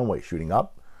off one way. Shooting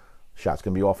up, shot's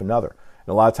going to be off another.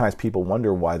 And a lot of times people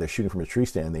wonder why they're shooting from a tree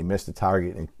stand and they miss the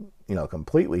target and,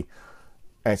 completely.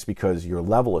 And it's because your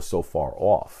level is so far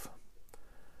off.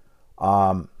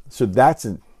 So that's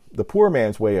the poor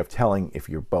man's way of telling if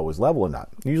your bow is level or not.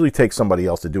 Usually take somebody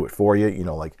else to do it for you.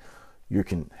 Like you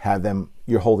can have them,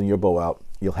 you're holding your bow out,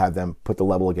 you'll have them put the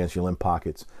level against your limb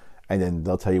pockets, and then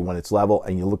they'll tell you when it's level,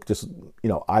 and you look, just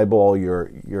eyeball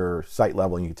your sight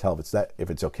level, and you can tell if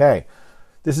it's okay.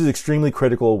 This is extremely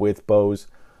critical with bows,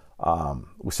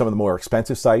 with some of the more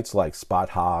expensive sights like spot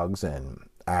hogs and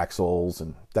axles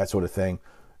and that sort of thing.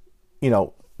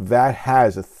 That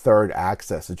has a third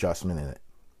axis adjustment in it.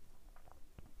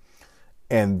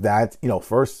 And that,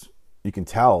 first you can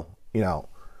tell,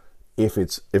 if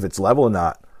it's level or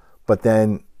not, but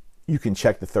then you can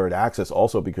check the third axis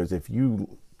also, because if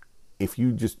you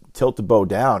just tilt the bow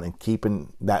down and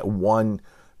keeping that one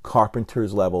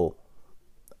carpenter's level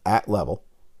at level,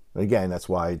 again, that's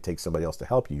why it takes somebody else to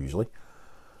help you usually,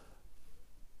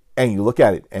 and you look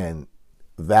at it and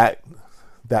that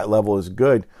level is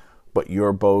good, but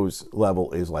your bow's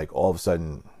level is like all of a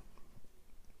sudden,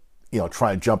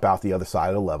 trying to jump out the other side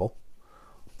of the level,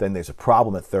 then there's a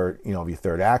problem at of your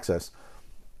third axis.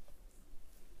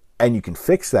 And you can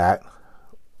fix that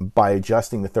by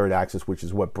adjusting the third axis, which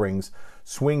is what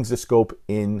swings the scope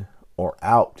in or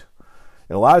out.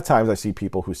 And a lot of times I see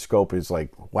people whose scope is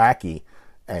like wacky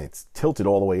and it's tilted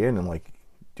all the way in. I'm like,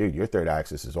 dude, your third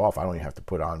axis is off. I don't even have to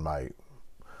put on my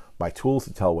tools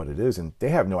to tell what it is. And they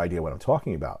have no idea what I'm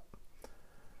talking about.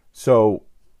 So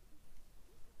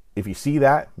if you see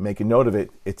that, make a note of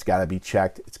it. It's got to be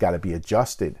checked. It's got to be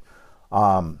adjusted.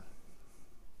 A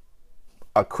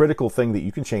critical thing that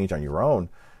you can change on your own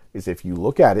is if you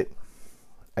look at it,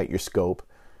 at your scope,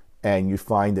 and you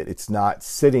find that it's not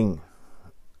sitting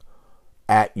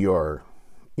at your,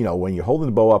 when you're holding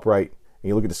the bow upright and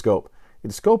you look at the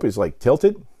scope is like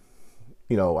tilted,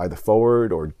 either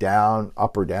forward or down,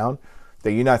 up or down,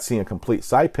 then you're not seeing a complete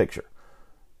side picture.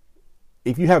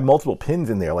 If you have multiple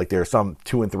pins in there, like there are some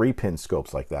 2 and 3 pin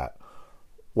scopes like that,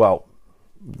 well,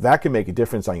 that can make a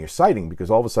difference on your sighting,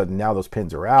 because all of a sudden now those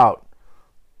pins are out,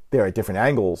 they're at different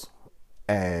angles,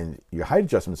 and your height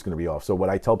adjustment is going to be off. So what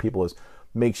I tell people is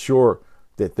make sure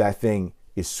that thing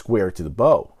is square to the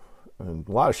bow. And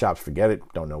a lot of shops forget it,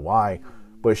 don't know why,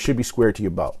 but it should be square to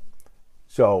your bow.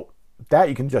 So that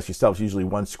you can adjust yourself. It's usually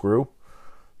one screw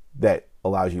that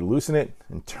allows you to loosen it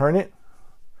and turn it.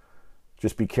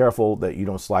 Just be careful that you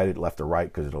don't slide it left or right,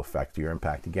 because it'll affect your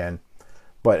impact again.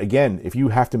 But again, if you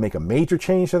have to make a major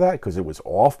change to that because it was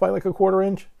off by like a 1/4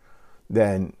 inch,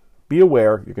 then be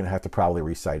aware you're going to have to probably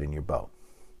resight in your bow.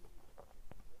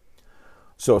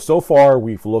 So far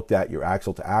we've looked at your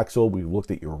axle to axle. We've looked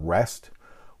at your rest.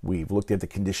 We've looked at the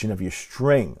condition of your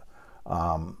string.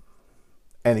 And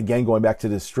again, going back to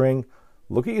the string,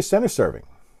 look at your center serving.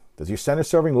 Does your center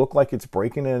serving look like it's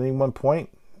breaking at any one point?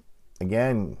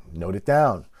 Again, note it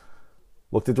down.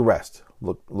 Looked at the rest.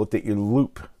 Looked at your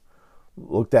loop.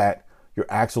 Looked at your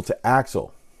axle to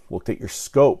axle. Looked at your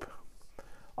scope.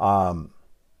 The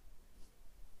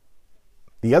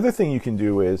other thing you can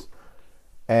do is,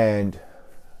 and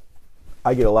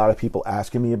I get a lot of people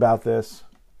asking me about this,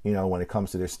 when it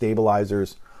comes to their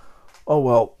stabilizers. Oh,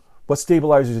 well, what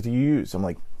stabilizers do you use? I'm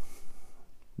like,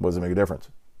 what does it make a difference?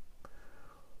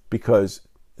 And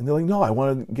they're like, no, I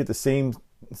want to get the same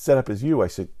setup as you. I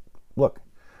said, look,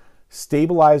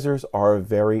 stabilizers are a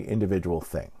very individual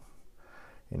thing.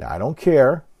 And I don't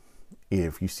care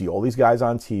if you see all these guys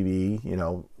on TV,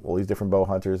 all these different bow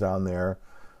hunters on there,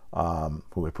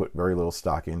 who would put very little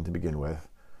stock in to begin with.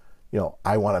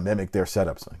 I want to mimic their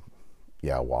setups. Like,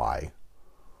 yeah, why?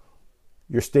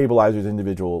 Your stabilizer is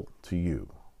individual to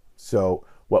you. So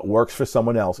what works for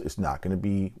someone else is not going to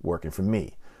be working for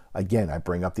me. Again, I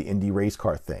bring up the Indy race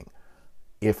car thing.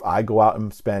 If I go out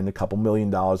and spend a couple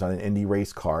 $1,000,000 on an Indy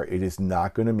race car, it is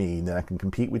not going to mean that I can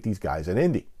compete with these guys at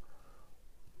Indy.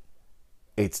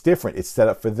 It's different. It's set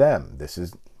up for them.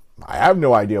 I have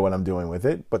no idea what I'm doing with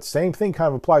it, but same thing kind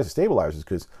of applies to stabilizers,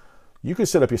 because you can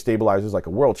set up your stabilizers like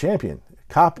a world champion,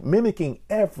 mimicking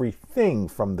everything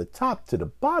from the top to the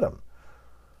bottom.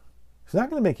 It's not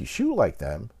going to make you shoot like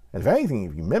them. And if anything,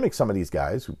 if you mimic some of these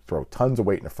guys who throw tons of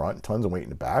weight in the front and tons of weight in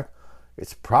the back,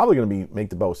 it's probably going to make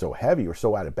the bow so heavy or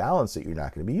so out of balance that you're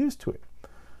not going to be used to it.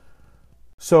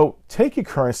 So take your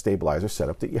current stabilizer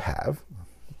setup that you have,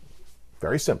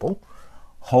 very simple,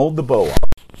 hold the bow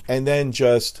up, and then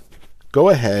just go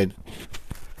ahead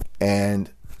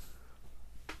and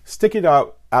stick it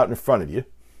out in front of you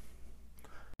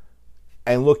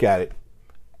and look at it.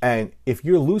 And if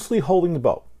you're loosely holding the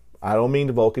bow, I don't mean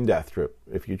the Vulcan death trip,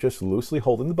 if you're just loosely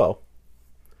holding the bow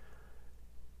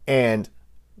and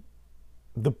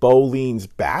the bow leans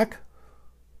back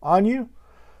on you,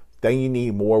 then you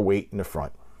need more weight in the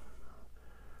front.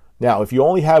 Now, if you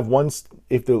only have one,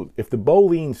 if the bow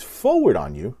leans forward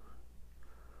on you,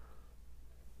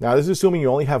 now this is assuming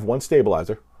you only have one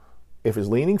stabilizer. If it's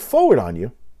leaning forward on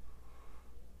you,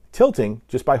 tilting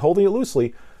just by holding it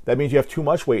loosely, that means you have too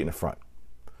much weight in the front.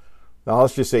 Now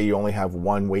let's just say you only have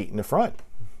one weight in the front.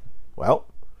 Well,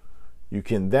 you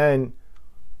can then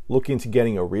look into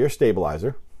getting a rear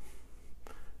stabilizer,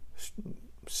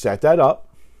 set that up,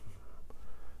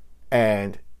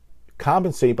 and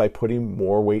compensate by putting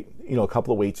more weight, a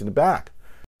couple of weights in the back.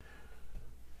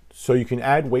 So you can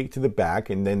add weight to the back,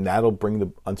 and then that'll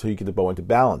bring until you get the bow into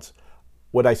balance.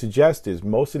 What I suggest is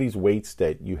most of these weights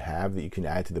that you have that you can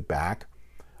add to the back,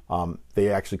 they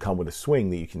actually come with a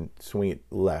swing that you can swing it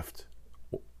left,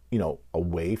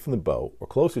 away from the bow or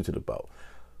closer to the bow.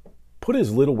 Put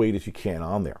as little weight as you can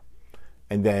on there.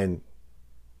 And then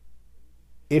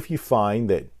if you find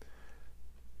that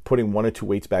putting one or two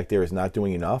weights back there is not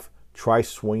doing enough, try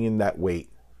swinging that weight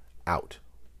out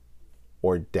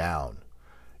or down.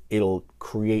 It'll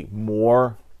create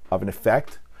more of an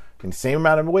effect, and the same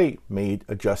amount of weight may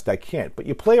adjust that cant. But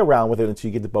you play around with it until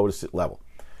you get the bow to sit level.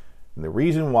 And the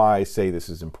reason why I say this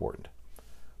is important,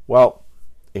 well,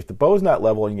 if the bow is not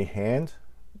level in your hand,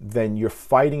 then you're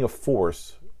fighting a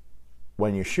force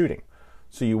when you're shooting.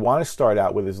 So you want to start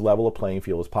out with as level a playing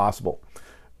field as possible.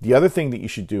 The other thing that you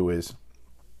should do is,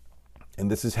 and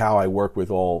this is how I work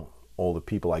with all the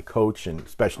people I coach, and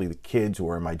especially the kids who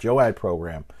are in my JOAD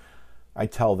program, I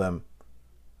tell them,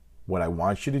 what I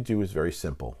want you to do is very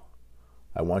simple.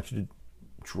 I want you to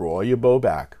draw your bow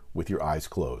back with your eyes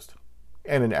closed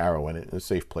and an arrow in it, in a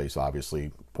safe place,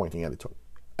 obviously, pointing at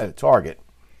a target.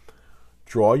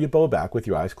 Draw your bow back with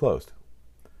your eyes closed.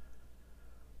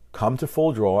 Come to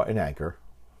full draw and anchor.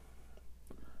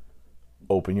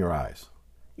 Open your eyes.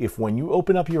 If when you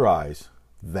open up your eyes,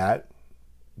 that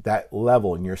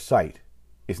level in your sight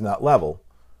is not level,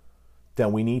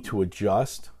 then we need to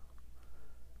adjust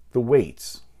the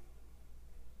weights.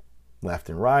 Left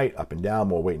and right, up and down,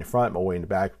 more weight in the front, more weight in the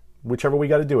back, whichever we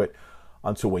got to do it,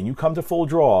 until when you come to full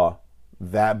draw,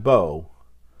 that bow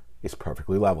is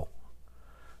perfectly level.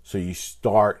 So you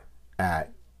start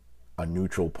at a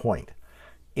neutral point.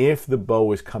 If the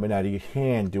bow is coming out of your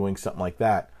hand doing something like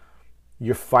that,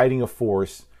 you're fighting a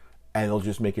force, and it'll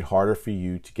just make it harder for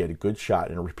you to get a good shot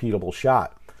and a repeatable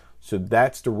shot. So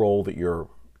that's the role that your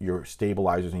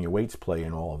stabilizers and your weights play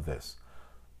in all of this.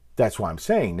 That's why I'm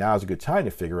saying now is a good time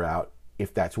to figure out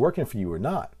if that's working for you or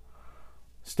not.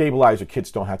 Stabilizer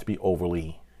kits don't have to be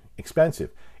overly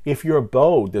expensive. If your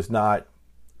bow does not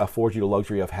afford you the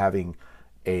luxury of having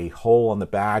a hole on the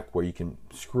back where you can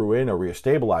screw in a rear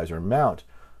stabilizer and mount,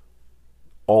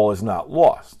 all is not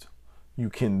lost. You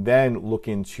can then look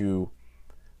into,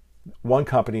 one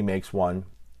company makes one,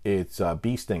 it's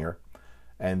Bee Stinger,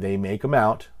 and they make a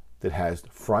mount that has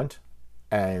front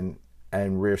and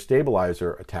rear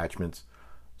stabilizer attachments,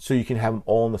 so you can have them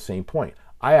all in the same point.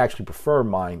 I actually prefer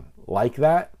mine like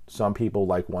that. Some people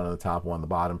like one on the top, one on the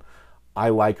bottom. I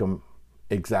like them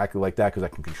exactly like that because I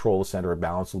can control the center of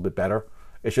balance a little bit better.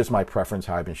 It's just my preference,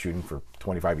 how I've been shooting for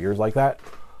 25 years like that,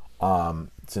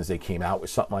 since they came out with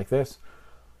something like this.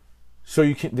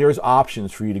 So there's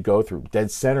options for you to go through. Dead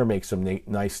Center makes some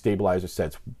nice stabilizer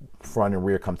sets, front and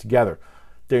rear come together.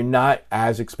 They're not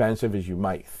as expensive as you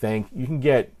might think. You can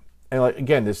get, and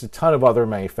again, there's a ton of other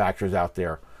manufacturers out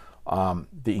there that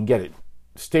you can get it.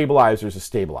 Stabilizers are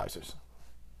stabilizers.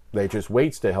 They're just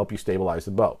weights to help you stabilize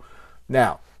the bow.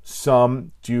 Now,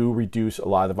 Some do reduce a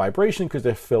lot of the vibration because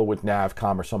they're filled with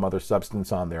Navcom or some other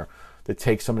substance on there that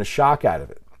takes some of the shock out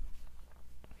of it.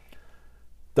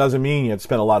 Doesn't mean you have to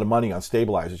spend a lot of money on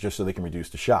stabilizers just so they can reduce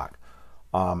the shock.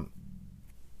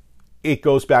 It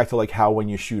goes back to like how when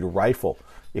you shoot a rifle,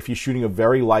 if you're shooting a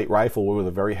very light rifle with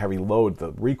a very heavy load,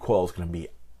 the recoil is going to be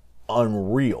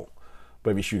unreal.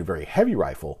 But if you shoot a very heavy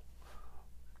rifle,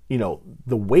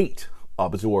 the weight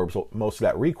absorbs most of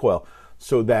that recoil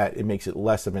so that it makes it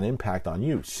less of an impact on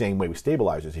you. Same way with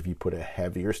stabilizers. If you put a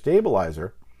heavier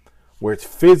stabilizer where it's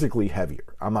physically heavier,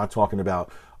 I'm not talking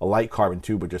about a light carbon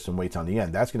tube with just some weights on the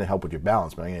end. That's going to help with your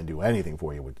balance, but I ain't going to do anything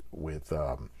for you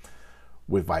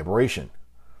with vibration.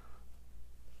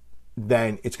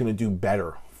 Then it's going to do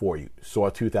better for you.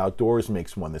 Sawtooth Outdoors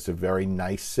makes one that's a very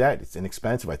nice set. It's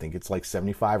inexpensive. I think it's like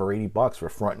 $75 or $80 for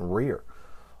front and rear.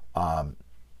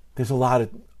 There's a lot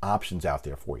of options out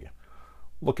there for you.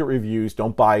 Look at reviews.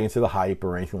 Don't buy into the hype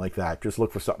or anything like that. Just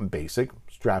look for something basic,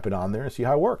 strap it on there, and see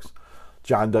how it works.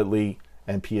 John Dudley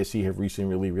and PSC have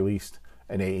recently released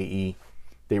an AAE.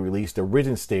 They released the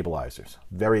Ridgen stabilizers.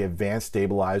 Very advanced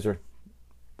stabilizer.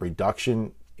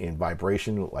 Reduction in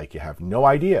vibration like you have no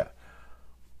idea.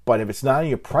 But if it's not in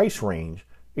your price range,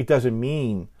 it doesn't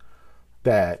mean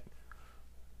that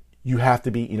you have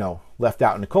to be, left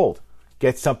out in the cold.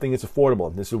 Get something that's affordable.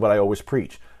 And this is what I always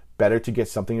preach. Better to get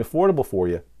something affordable for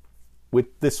you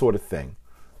with this sort of thing,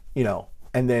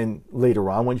 and then later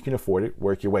on when you can afford it,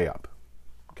 work your way up.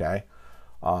 Okay?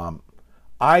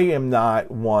 I am not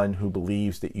one who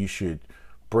believes that you should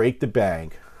break the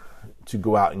bank to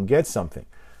go out and get something.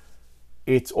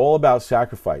 It's all about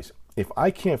sacrifice. If I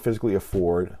can't physically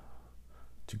afford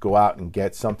to go out and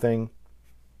get something,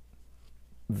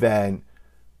 then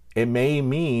it may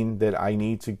mean that I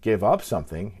need to give up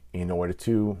something in order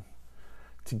to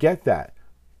get that.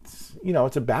 It's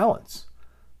a balance.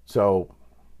 So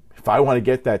if I want to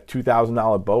get that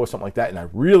 $2,000 bow or something like that, and I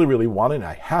really, really want it, and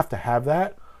I have to have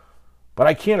that, but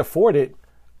I can't afford it,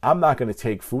 I'm not going to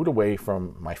take food away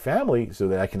from my family so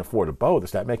that I can afford a bow.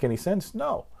 Does that make any sense?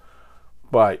 No.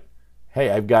 But hey,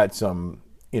 I've got some,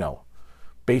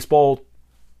 baseball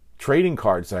trading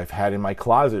cards that I've had in my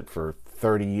closet for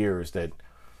 30 years that,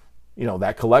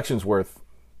 that collection's worth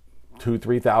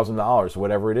 $2,000, $3,000,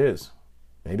 whatever it is.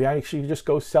 Maybe I actually just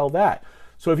go sell that.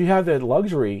 So if you have that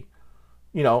luxury,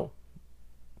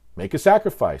 make a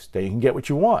sacrifice. Then you can get what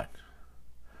you want.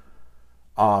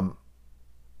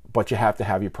 But you have to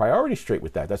have your priorities straight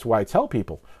with that. That's why I tell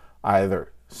people,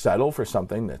 either settle for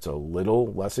something that's a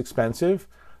little less expensive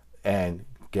and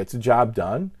gets the job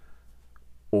done,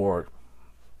 or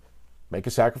make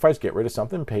a sacrifice, get rid of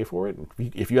something, pay for it.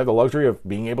 If you have the luxury of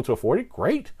being able to afford it,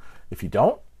 great. If you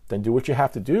don't, then do what you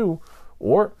have to do,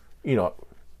 or,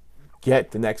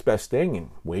 get the next best thing and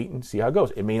wait and see how it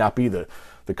goes. It may not be the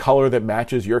color that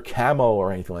matches your camo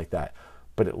or anything like that,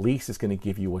 but at least it's going to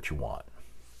give you what you want.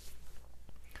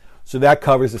 So that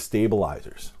covers the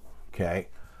stabilizers, okay?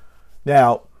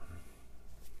 Now,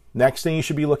 next thing you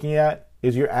should be looking at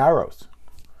is your arrows.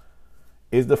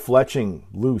 Is the fletching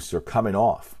loose or coming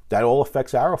off? That all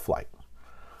affects arrow flight.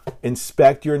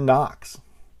 Inspect your nocks.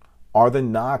 Are the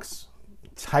nocks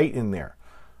tight in there?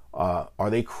 Are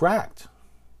they cracked?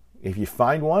 If you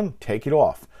find one, take it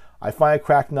off. I find a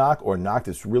cracked nock or a nock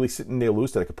that's really sitting there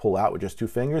loose that I could pull out with just 2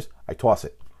 fingers, I toss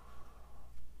it.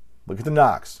 Look at the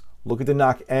nocks. Look at the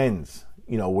nock ends.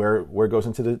 Where it goes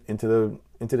into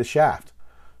the shaft.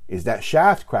 Is that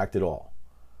shaft cracked at all?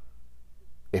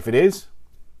 If it is,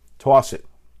 toss it.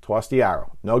 Toss the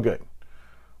arrow. No good.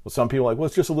 Well, some people are like, well,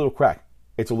 it's just a little crack.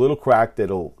 It's a little crack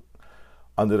that'll,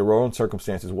 under the wrong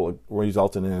circumstances, will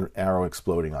result in an arrow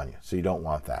exploding on you. So you don't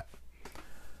want that.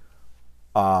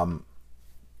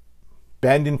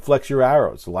 Bend and flex your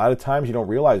arrows. A lot of times you don't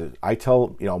realize it. I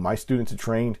tell my students are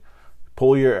trained,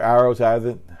 pull your arrows out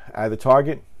of the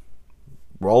target,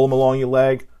 roll them along your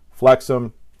leg, flex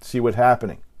them, see what's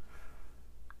happening.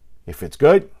 If it's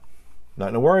good,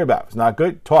 nothing to worry about. If it's not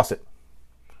good, toss it.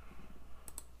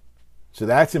 So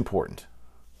that's important.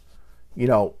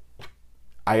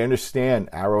 I understand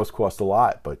arrows cost a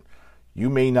lot, but you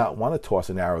may not want to toss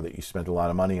an arrow that you spent a lot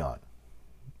of money on.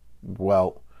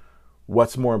 Well,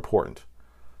 what's more important?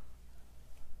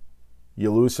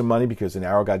 You lose some money because an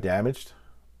arrow got damaged,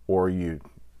 or you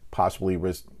possibly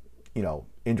risk,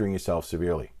 injuring yourself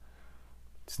severely.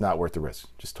 It's not worth the risk.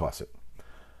 Just toss it.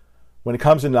 When it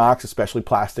comes to nocks, especially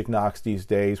plastic nocks these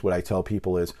days, what I tell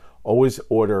people is always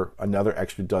order another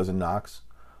extra dozen nocks,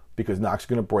 because nocks are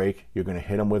going to break. You're going to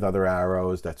hit them with other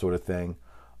arrows, that sort of thing.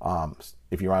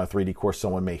 If you're on a 3D course,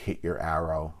 someone may hit your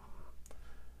arrow.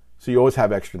 So you always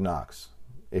have extra nocks.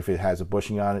 If it has a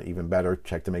bushing on it, even better.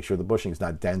 Check to make sure the bushing is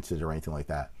not dented or anything like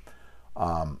that.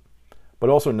 But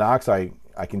also nocks, I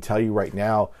can tell you right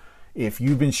now, if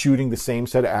you've been shooting the same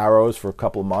set of arrows for a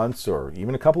couple of months or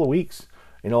even a couple of weeks,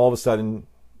 and all of a sudden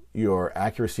your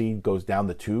accuracy goes down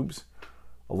the tubes,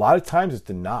 a lot of times it's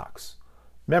the nocks.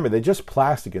 Remember, they're just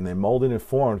plastic and they're molded and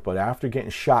formed, but after getting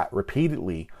shot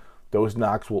repeatedly, those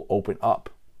nocks will open up,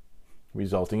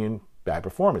 resulting in bad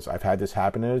performance. I've had this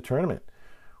happen in a tournament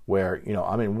where,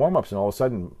 I'm in warm-ups and all of a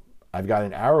sudden I've got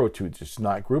an arrow tube just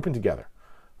not grouping together.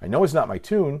 I know it's not my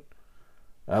tune.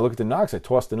 And I look at the nocks, I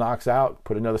toss the nocks out,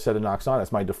 put another set of nocks on.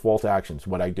 That's my default actions.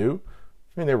 What I do,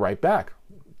 they're right back.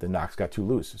 The nocks got too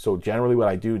loose. So generally what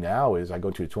I do now is I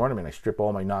go to a tournament, I strip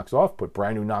all my nocks off, put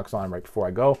brand new nocks on right before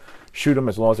I go, shoot them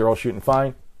as long as they're all shooting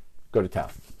fine, go to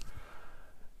town.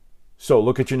 So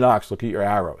look at your nocks, look at your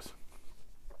arrows.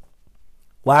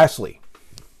 Lastly,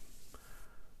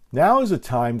 now is the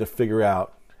time to figure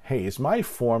out, hey, is my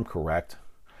form correct?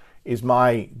 Is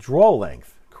my draw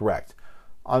length correct?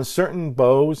 On certain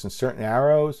bows and certain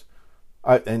arrows,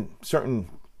 and certain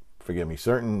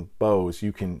bows,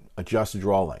 you can adjust the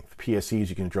draw length. PSEs,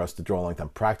 you can adjust the draw length on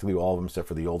practically all of them except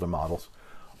for the older models.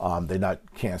 They're not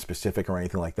can specific or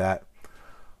anything like that.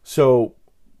 So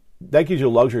that gives you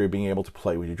the luxury of being able to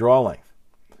play with your draw length.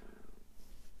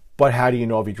 But how do you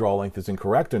know if your draw length is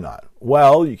incorrect or not?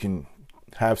 Well, you can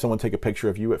have someone take a picture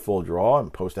of you at full draw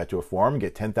and post that to a forum and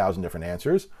get 10,000 different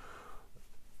answers.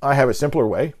 I have a simpler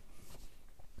way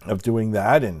of doing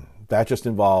that, and that just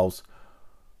involves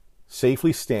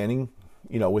safely standing,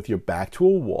 with your back to a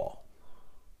wall.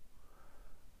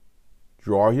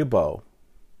 Draw your bow,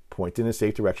 point in a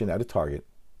safe direction at a target,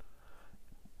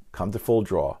 come to full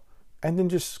draw, and then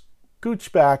just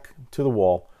scooch back to the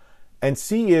wall and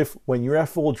see if, when you're at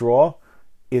full draw,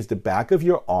 is the back of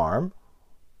your arm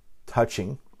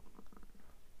touching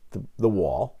the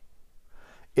wall.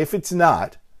 If it's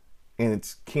not, and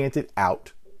it's canted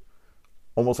out,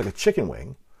 almost like a chicken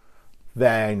wing,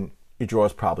 then your draw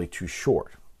is probably too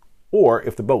short. Or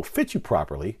if the bow fits you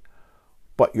properly,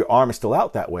 but your arm is still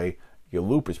out that way, your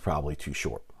loop is probably too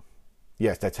short.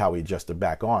 Yes, that's how we adjust the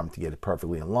back arm to get it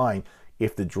perfectly in line.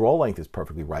 If the draw length is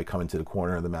perfectly right, coming to the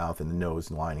corner of the mouth and the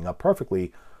nose lining up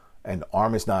perfectly, and the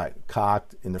arm is not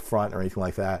cocked in the front or anything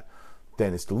like that,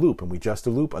 then it's the loop. And we adjust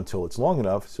the loop until it's long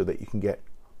enough so that you can get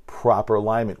proper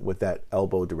alignment with that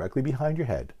elbow directly behind your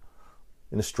head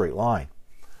in a straight line.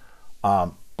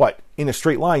 But in a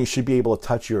straight line, you should be able to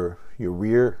touch your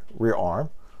rear arm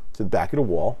to the back of the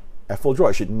wall at full draw.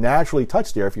 It should naturally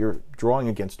touch there if you're drawing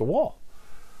against the wall.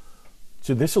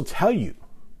 So this will tell you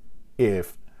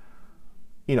if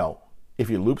your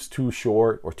loop's too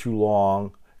short or too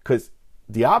long, because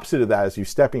the opposite of that is you're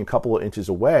stepping a couple of inches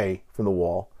away from the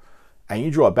wall and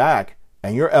you draw back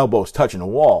and your elbow's touching the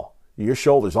wall, your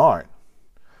shoulders aren't.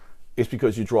 It's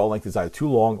because your draw length is either too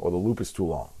long or the loop is too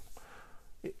long.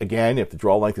 Again, if the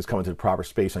draw length is coming to the proper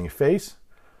space on your face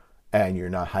and you're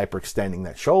not hyperextending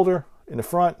that shoulder in the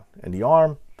front and the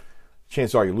arm,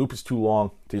 chances are your loop is too long.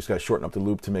 You just got to shorten up the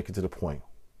loop to make it to the point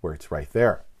where it's right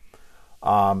there.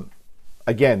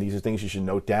 Again, these are things you should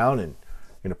note down, and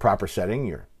in a proper setting,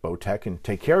 your bow tech can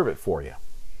take care of it for you.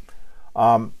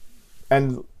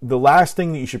 And the last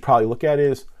thing that you should probably look at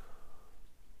is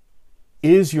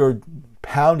your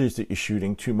poundage that you're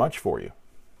shooting too much for you?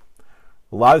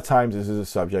 A lot of times this is a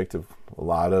subject of a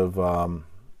lot of,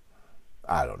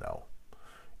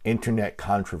 internet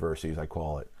controversies, I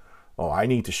call it. Oh, I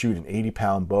need to shoot an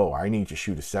 80-pound bow. I need to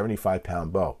shoot a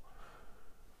 75-pound bow.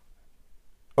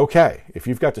 Okay, if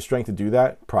you've got the strength to do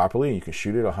that properly and you can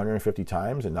shoot it 150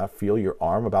 times and not feel your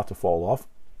arm about to fall off,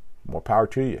 more power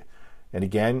to you. And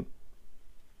again,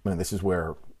 this is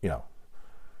where,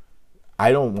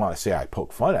 I don't want to say I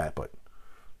poke fun at, but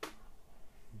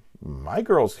my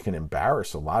girls can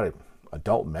embarrass a lot of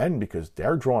adult men because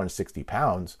they're drawing 60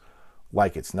 pounds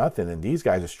like it's nothing, and these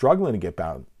guys are struggling to get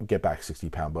back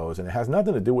 60-pound bows, and it has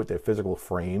nothing to do with their physical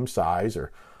frame, size,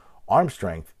 or arm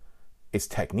strength. It's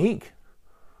technique.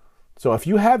 So if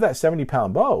you have that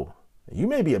 70-pound bow, you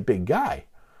may be a big guy,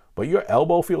 but your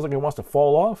elbow feels like it wants to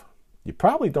fall off, you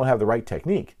probably don't have the right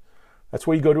technique. That's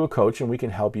where you go to a coach and we can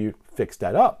help you fix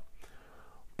that up.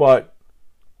 But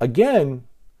again,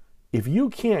 if you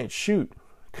can't shoot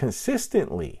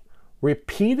consistently,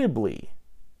 repeatedly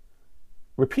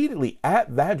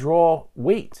at that draw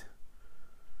weight,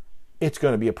 it's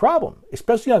going to be a problem,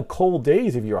 especially on cold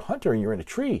days. If you're a hunter and you're in a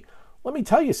tree, let me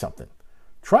tell you something.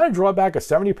 Trying to draw back a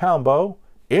 70-pound bow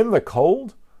in the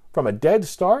cold from a dead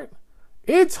start,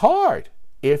 it's hard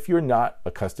if you're not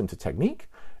accustomed to technique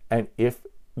and if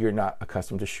you're not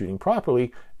accustomed to shooting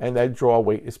properly and that draw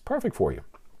weight is perfect for you.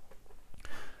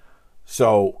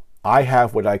 So I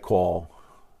have what I call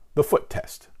the foot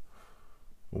test.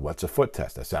 What's a foot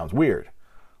test? That sounds weird.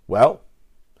 Well,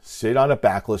 sit on a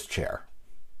backless chair,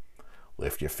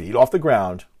 lift your feet off the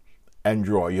ground, and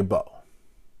draw your bow.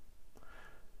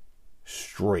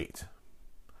 Straight.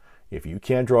 If you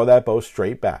can't draw that bow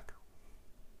straight back,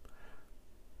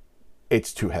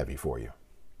 it's too heavy for you,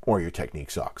 or your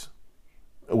technique sucks.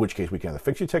 In which case we can either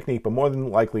fix your technique, but more than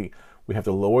likely we have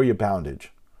to lower your boundage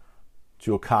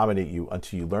to accommodate you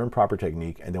until you learn proper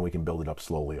technique, and then we can build it up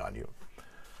slowly on you.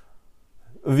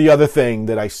 The other thing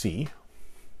that I see,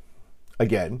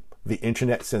 again, the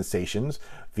internet sensations,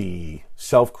 the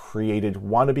self-created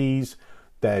wannabes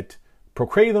that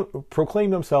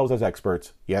proclaim themselves as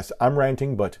experts. Yes, I'm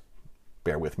ranting, but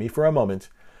bear with me for a moment.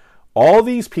 All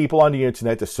these people on the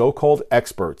internet, the so-called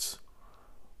experts,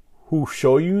 who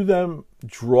show you them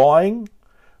drawing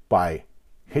by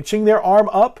hitching their arm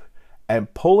up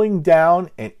and pulling down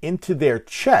and into their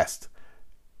chest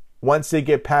once they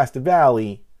get past the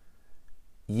valley,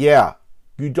 yeah,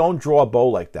 you don't draw a bow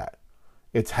like that.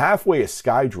 It's halfway a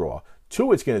sky draw.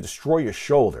 2, it's going to destroy your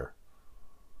shoulder.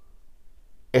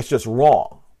 It's just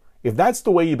wrong. If that's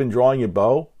the way you've been drawing your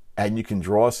bow, and you can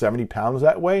draw 70 pounds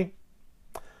that way,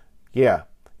 yeah,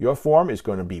 your form is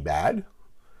going to be bad.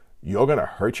 You're going to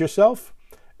hurt yourself,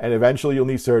 and eventually you'll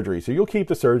need surgery. So you'll keep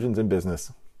the surgeons in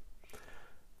business.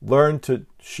 Learn to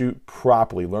shoot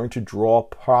properly. Learn to draw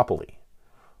properly.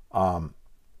 And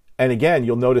again,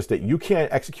 you'll notice that you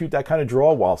can't execute that kind of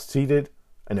draw while seated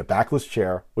in a backless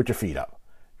chair with your feet up.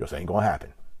 Just ain't going to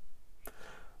happen.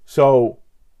 So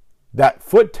that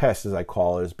foot test, as I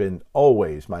call it, has been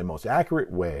always my most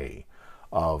accurate way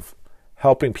of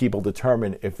helping people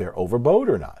determine if they're overbowed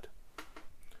or not.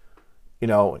 You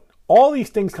know, all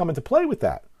these things come into play with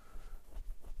that.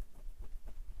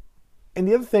 And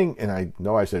the other thing, and I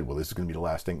know I said, well, this is going to be the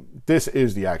last thing. This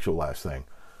is the actual last thing.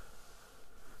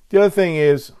 The other thing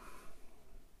is,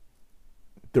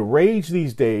 the rage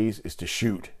these days is to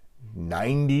shoot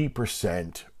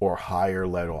 90% or higher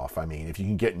let off. I mean, if you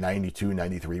can get 92,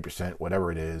 93%, whatever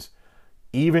it is,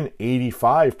 even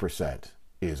 85%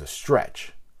 is a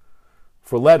stretch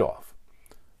for let off.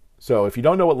 So if you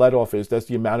don't know what let off is, that's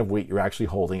the amount of weight you're actually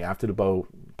holding after the bow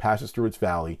passes through its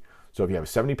valley. So if you have a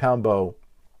 70-pound bow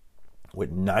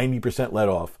with 90% let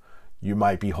off, you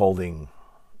might be holding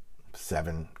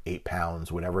 7, 8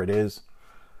 pounds, whatever it is.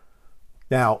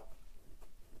 Now,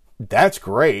 that's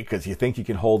great because you think you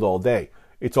can hold all day.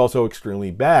 It's also extremely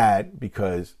bad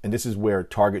because, and this is where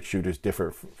target shooters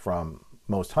differ from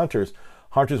most hunters.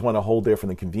 Hunters want to hold there for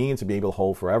the convenience and be able to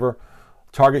hold forever.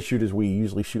 Target shooters, we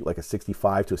usually shoot like a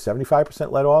 65 to a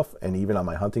 75% let off. And even on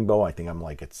my hunting bow, I think I'm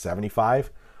like at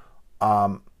 75.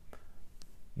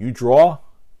 You draw,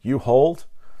 you hold,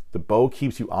 the bow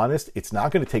keeps you honest. It's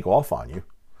not going to take off on you.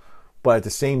 But at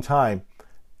the same time,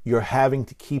 you're having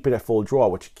to keep it at full draw,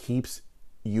 which keeps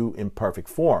you in perfect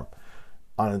form.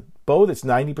 On a bow that's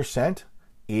 90%,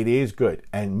 it is good.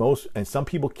 And some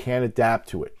people can adapt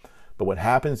to it. But what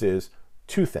happens is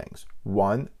 2 things.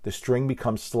 1, the string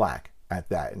becomes slack at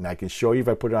that. And I can show you if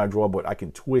I put it on a draw board, I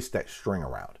can twist that string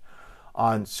around.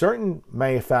 On certain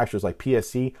manufacturers like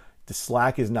PSC, the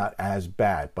slack is not as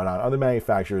bad. But on other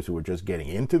manufacturers who are just getting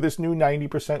into this new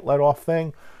 90% let off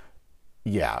thing,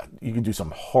 yeah, you can do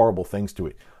some horrible things to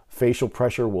it. Facial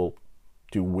pressure will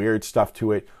do weird stuff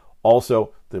to it.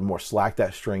 Also, the more slack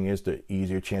that string is, the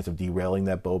easier chance of derailing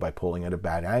that bow by pulling at a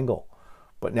bad angle.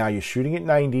 But now you're shooting at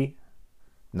 90%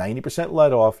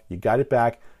 let off, you got it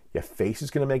back, your face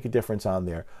is going to make a difference on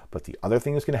there. But the other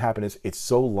thing that's going to happen is it's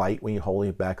so light when you're holding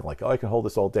it back, like, oh, I can hold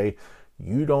this all day.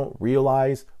 You don't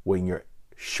realize when your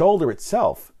shoulder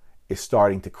itself is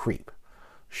starting to creep.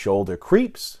 Shoulder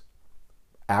creeps,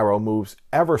 arrow moves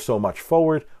ever so much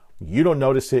forward, you don't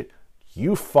notice it,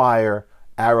 you fire,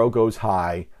 arrow goes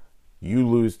high, you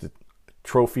lose the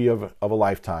trophy of a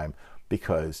lifetime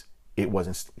because it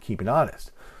wasn't keeping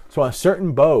honest. So on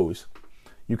certain bows,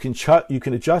 you can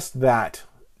adjust that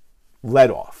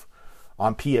let off.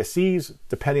 On PSCs,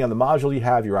 depending on the module you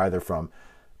have, you're either from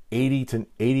 80 to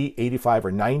 80, 85,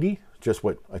 or 90, just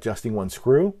with adjusting one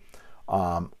screw.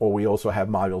 Or we also have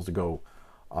modules to go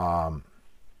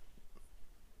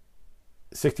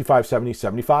 65, 70,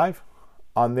 75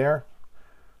 on there.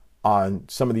 On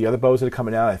some of the other bows that are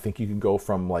coming out, I think you can go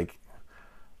from I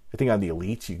think on the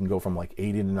Elites, you can go from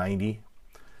 80 to 90.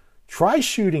 Try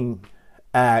shooting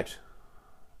at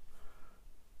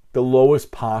the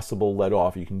lowest possible let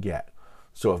off you can get.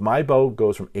 So if my bow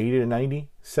goes from 80 to 90,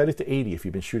 set it to 80 if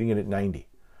you've been shooting it at 90.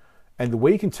 And the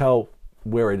way you can tell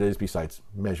where it is, besides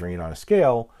measuring it on a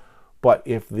scale, but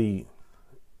if the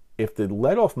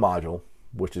let off module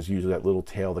which is usually that little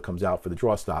tail that comes out for the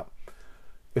draw stop.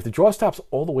 If the draw stop's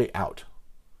all the way out,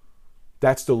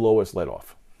 that's the lowest let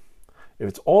off. If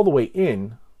it's all the way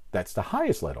in, that's the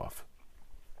highest let off.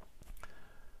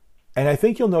 And I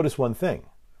think you'll notice one thing,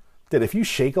 that if you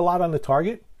shake a lot on the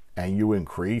target and you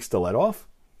increase the let off,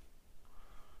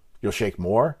 you'll shake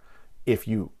more. If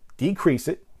you decrease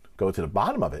it, go to the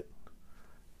bottom of it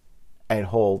and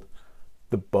hold,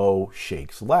 the bow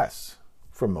shakes less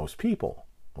for most people.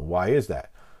 Why is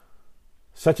that?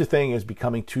 Such a thing as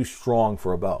becoming too strong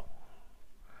for a bow.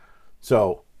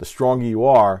 So the stronger you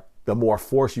are, the more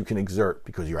force you can exert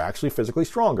because you're actually physically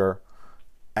stronger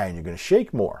and you're going to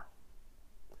shake more.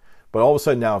 But all of a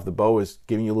sudden now, if the bow is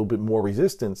giving you a little bit more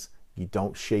resistance, you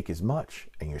don't shake as much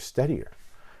and you're steadier.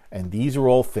 And these are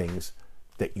all things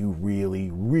that you really,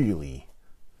 really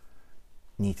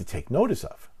need to take notice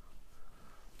of.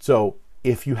 So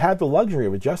if you have the luxury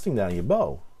of adjusting that on your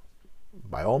bow,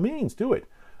 by all means, do it.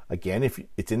 Again, if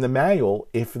it's in the manual,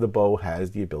 if the bow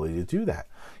has the ability to do that.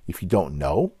 If you don't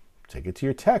know, take it to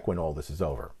your tech when all this is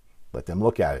over. Let them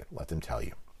look at it. Let them tell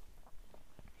you.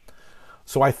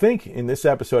 So I think in this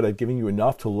episode, I've given you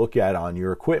enough to look at on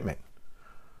your equipment,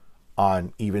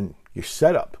 on even your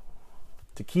setup,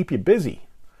 to keep you busy.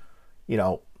 You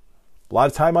know, a lot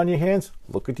of time on your hands,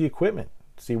 look at the equipment,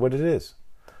 see what it is.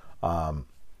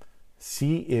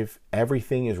 See if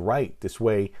everything is right. This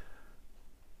way,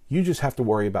 you just have to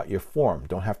worry about your form.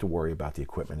 Don't have to worry about the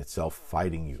equipment itself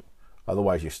fighting you.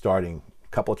 Otherwise, you're starting a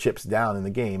couple of chips down in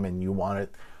the game and you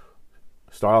want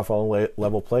to start off on a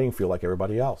level playing field like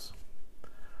everybody else.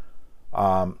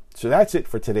 So that's it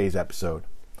for today's episode.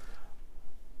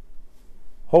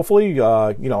 Hopefully,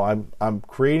 I'm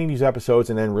creating these episodes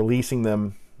and then releasing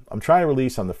them. I'm trying to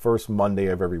release on the first Monday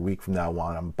of every week from now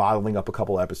on. I'm bottling up a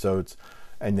couple episodes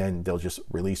and then they'll just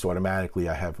release automatically.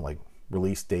 I have like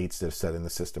release dates that are set in the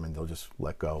system and they'll just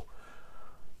let go.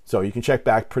 So you can check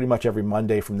back pretty much every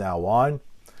Monday from now on.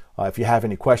 If you have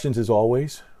any questions, as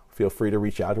always, feel free to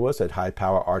reach out to us at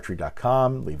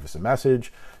highpowerarchery.com. Leave us a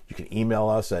message. You can email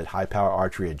us at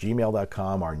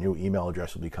highpowerarchery@gmail.com. Our new email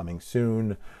address will be coming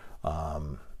soon.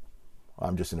 I'm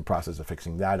just in the process of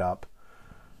fixing that up.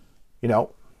 You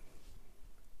know,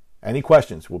 any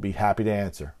questions, we'll be happy to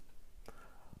answer.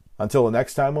 Until the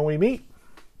next time when we meet,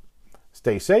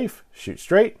 stay safe, shoot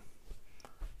straight,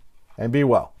 and be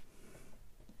well.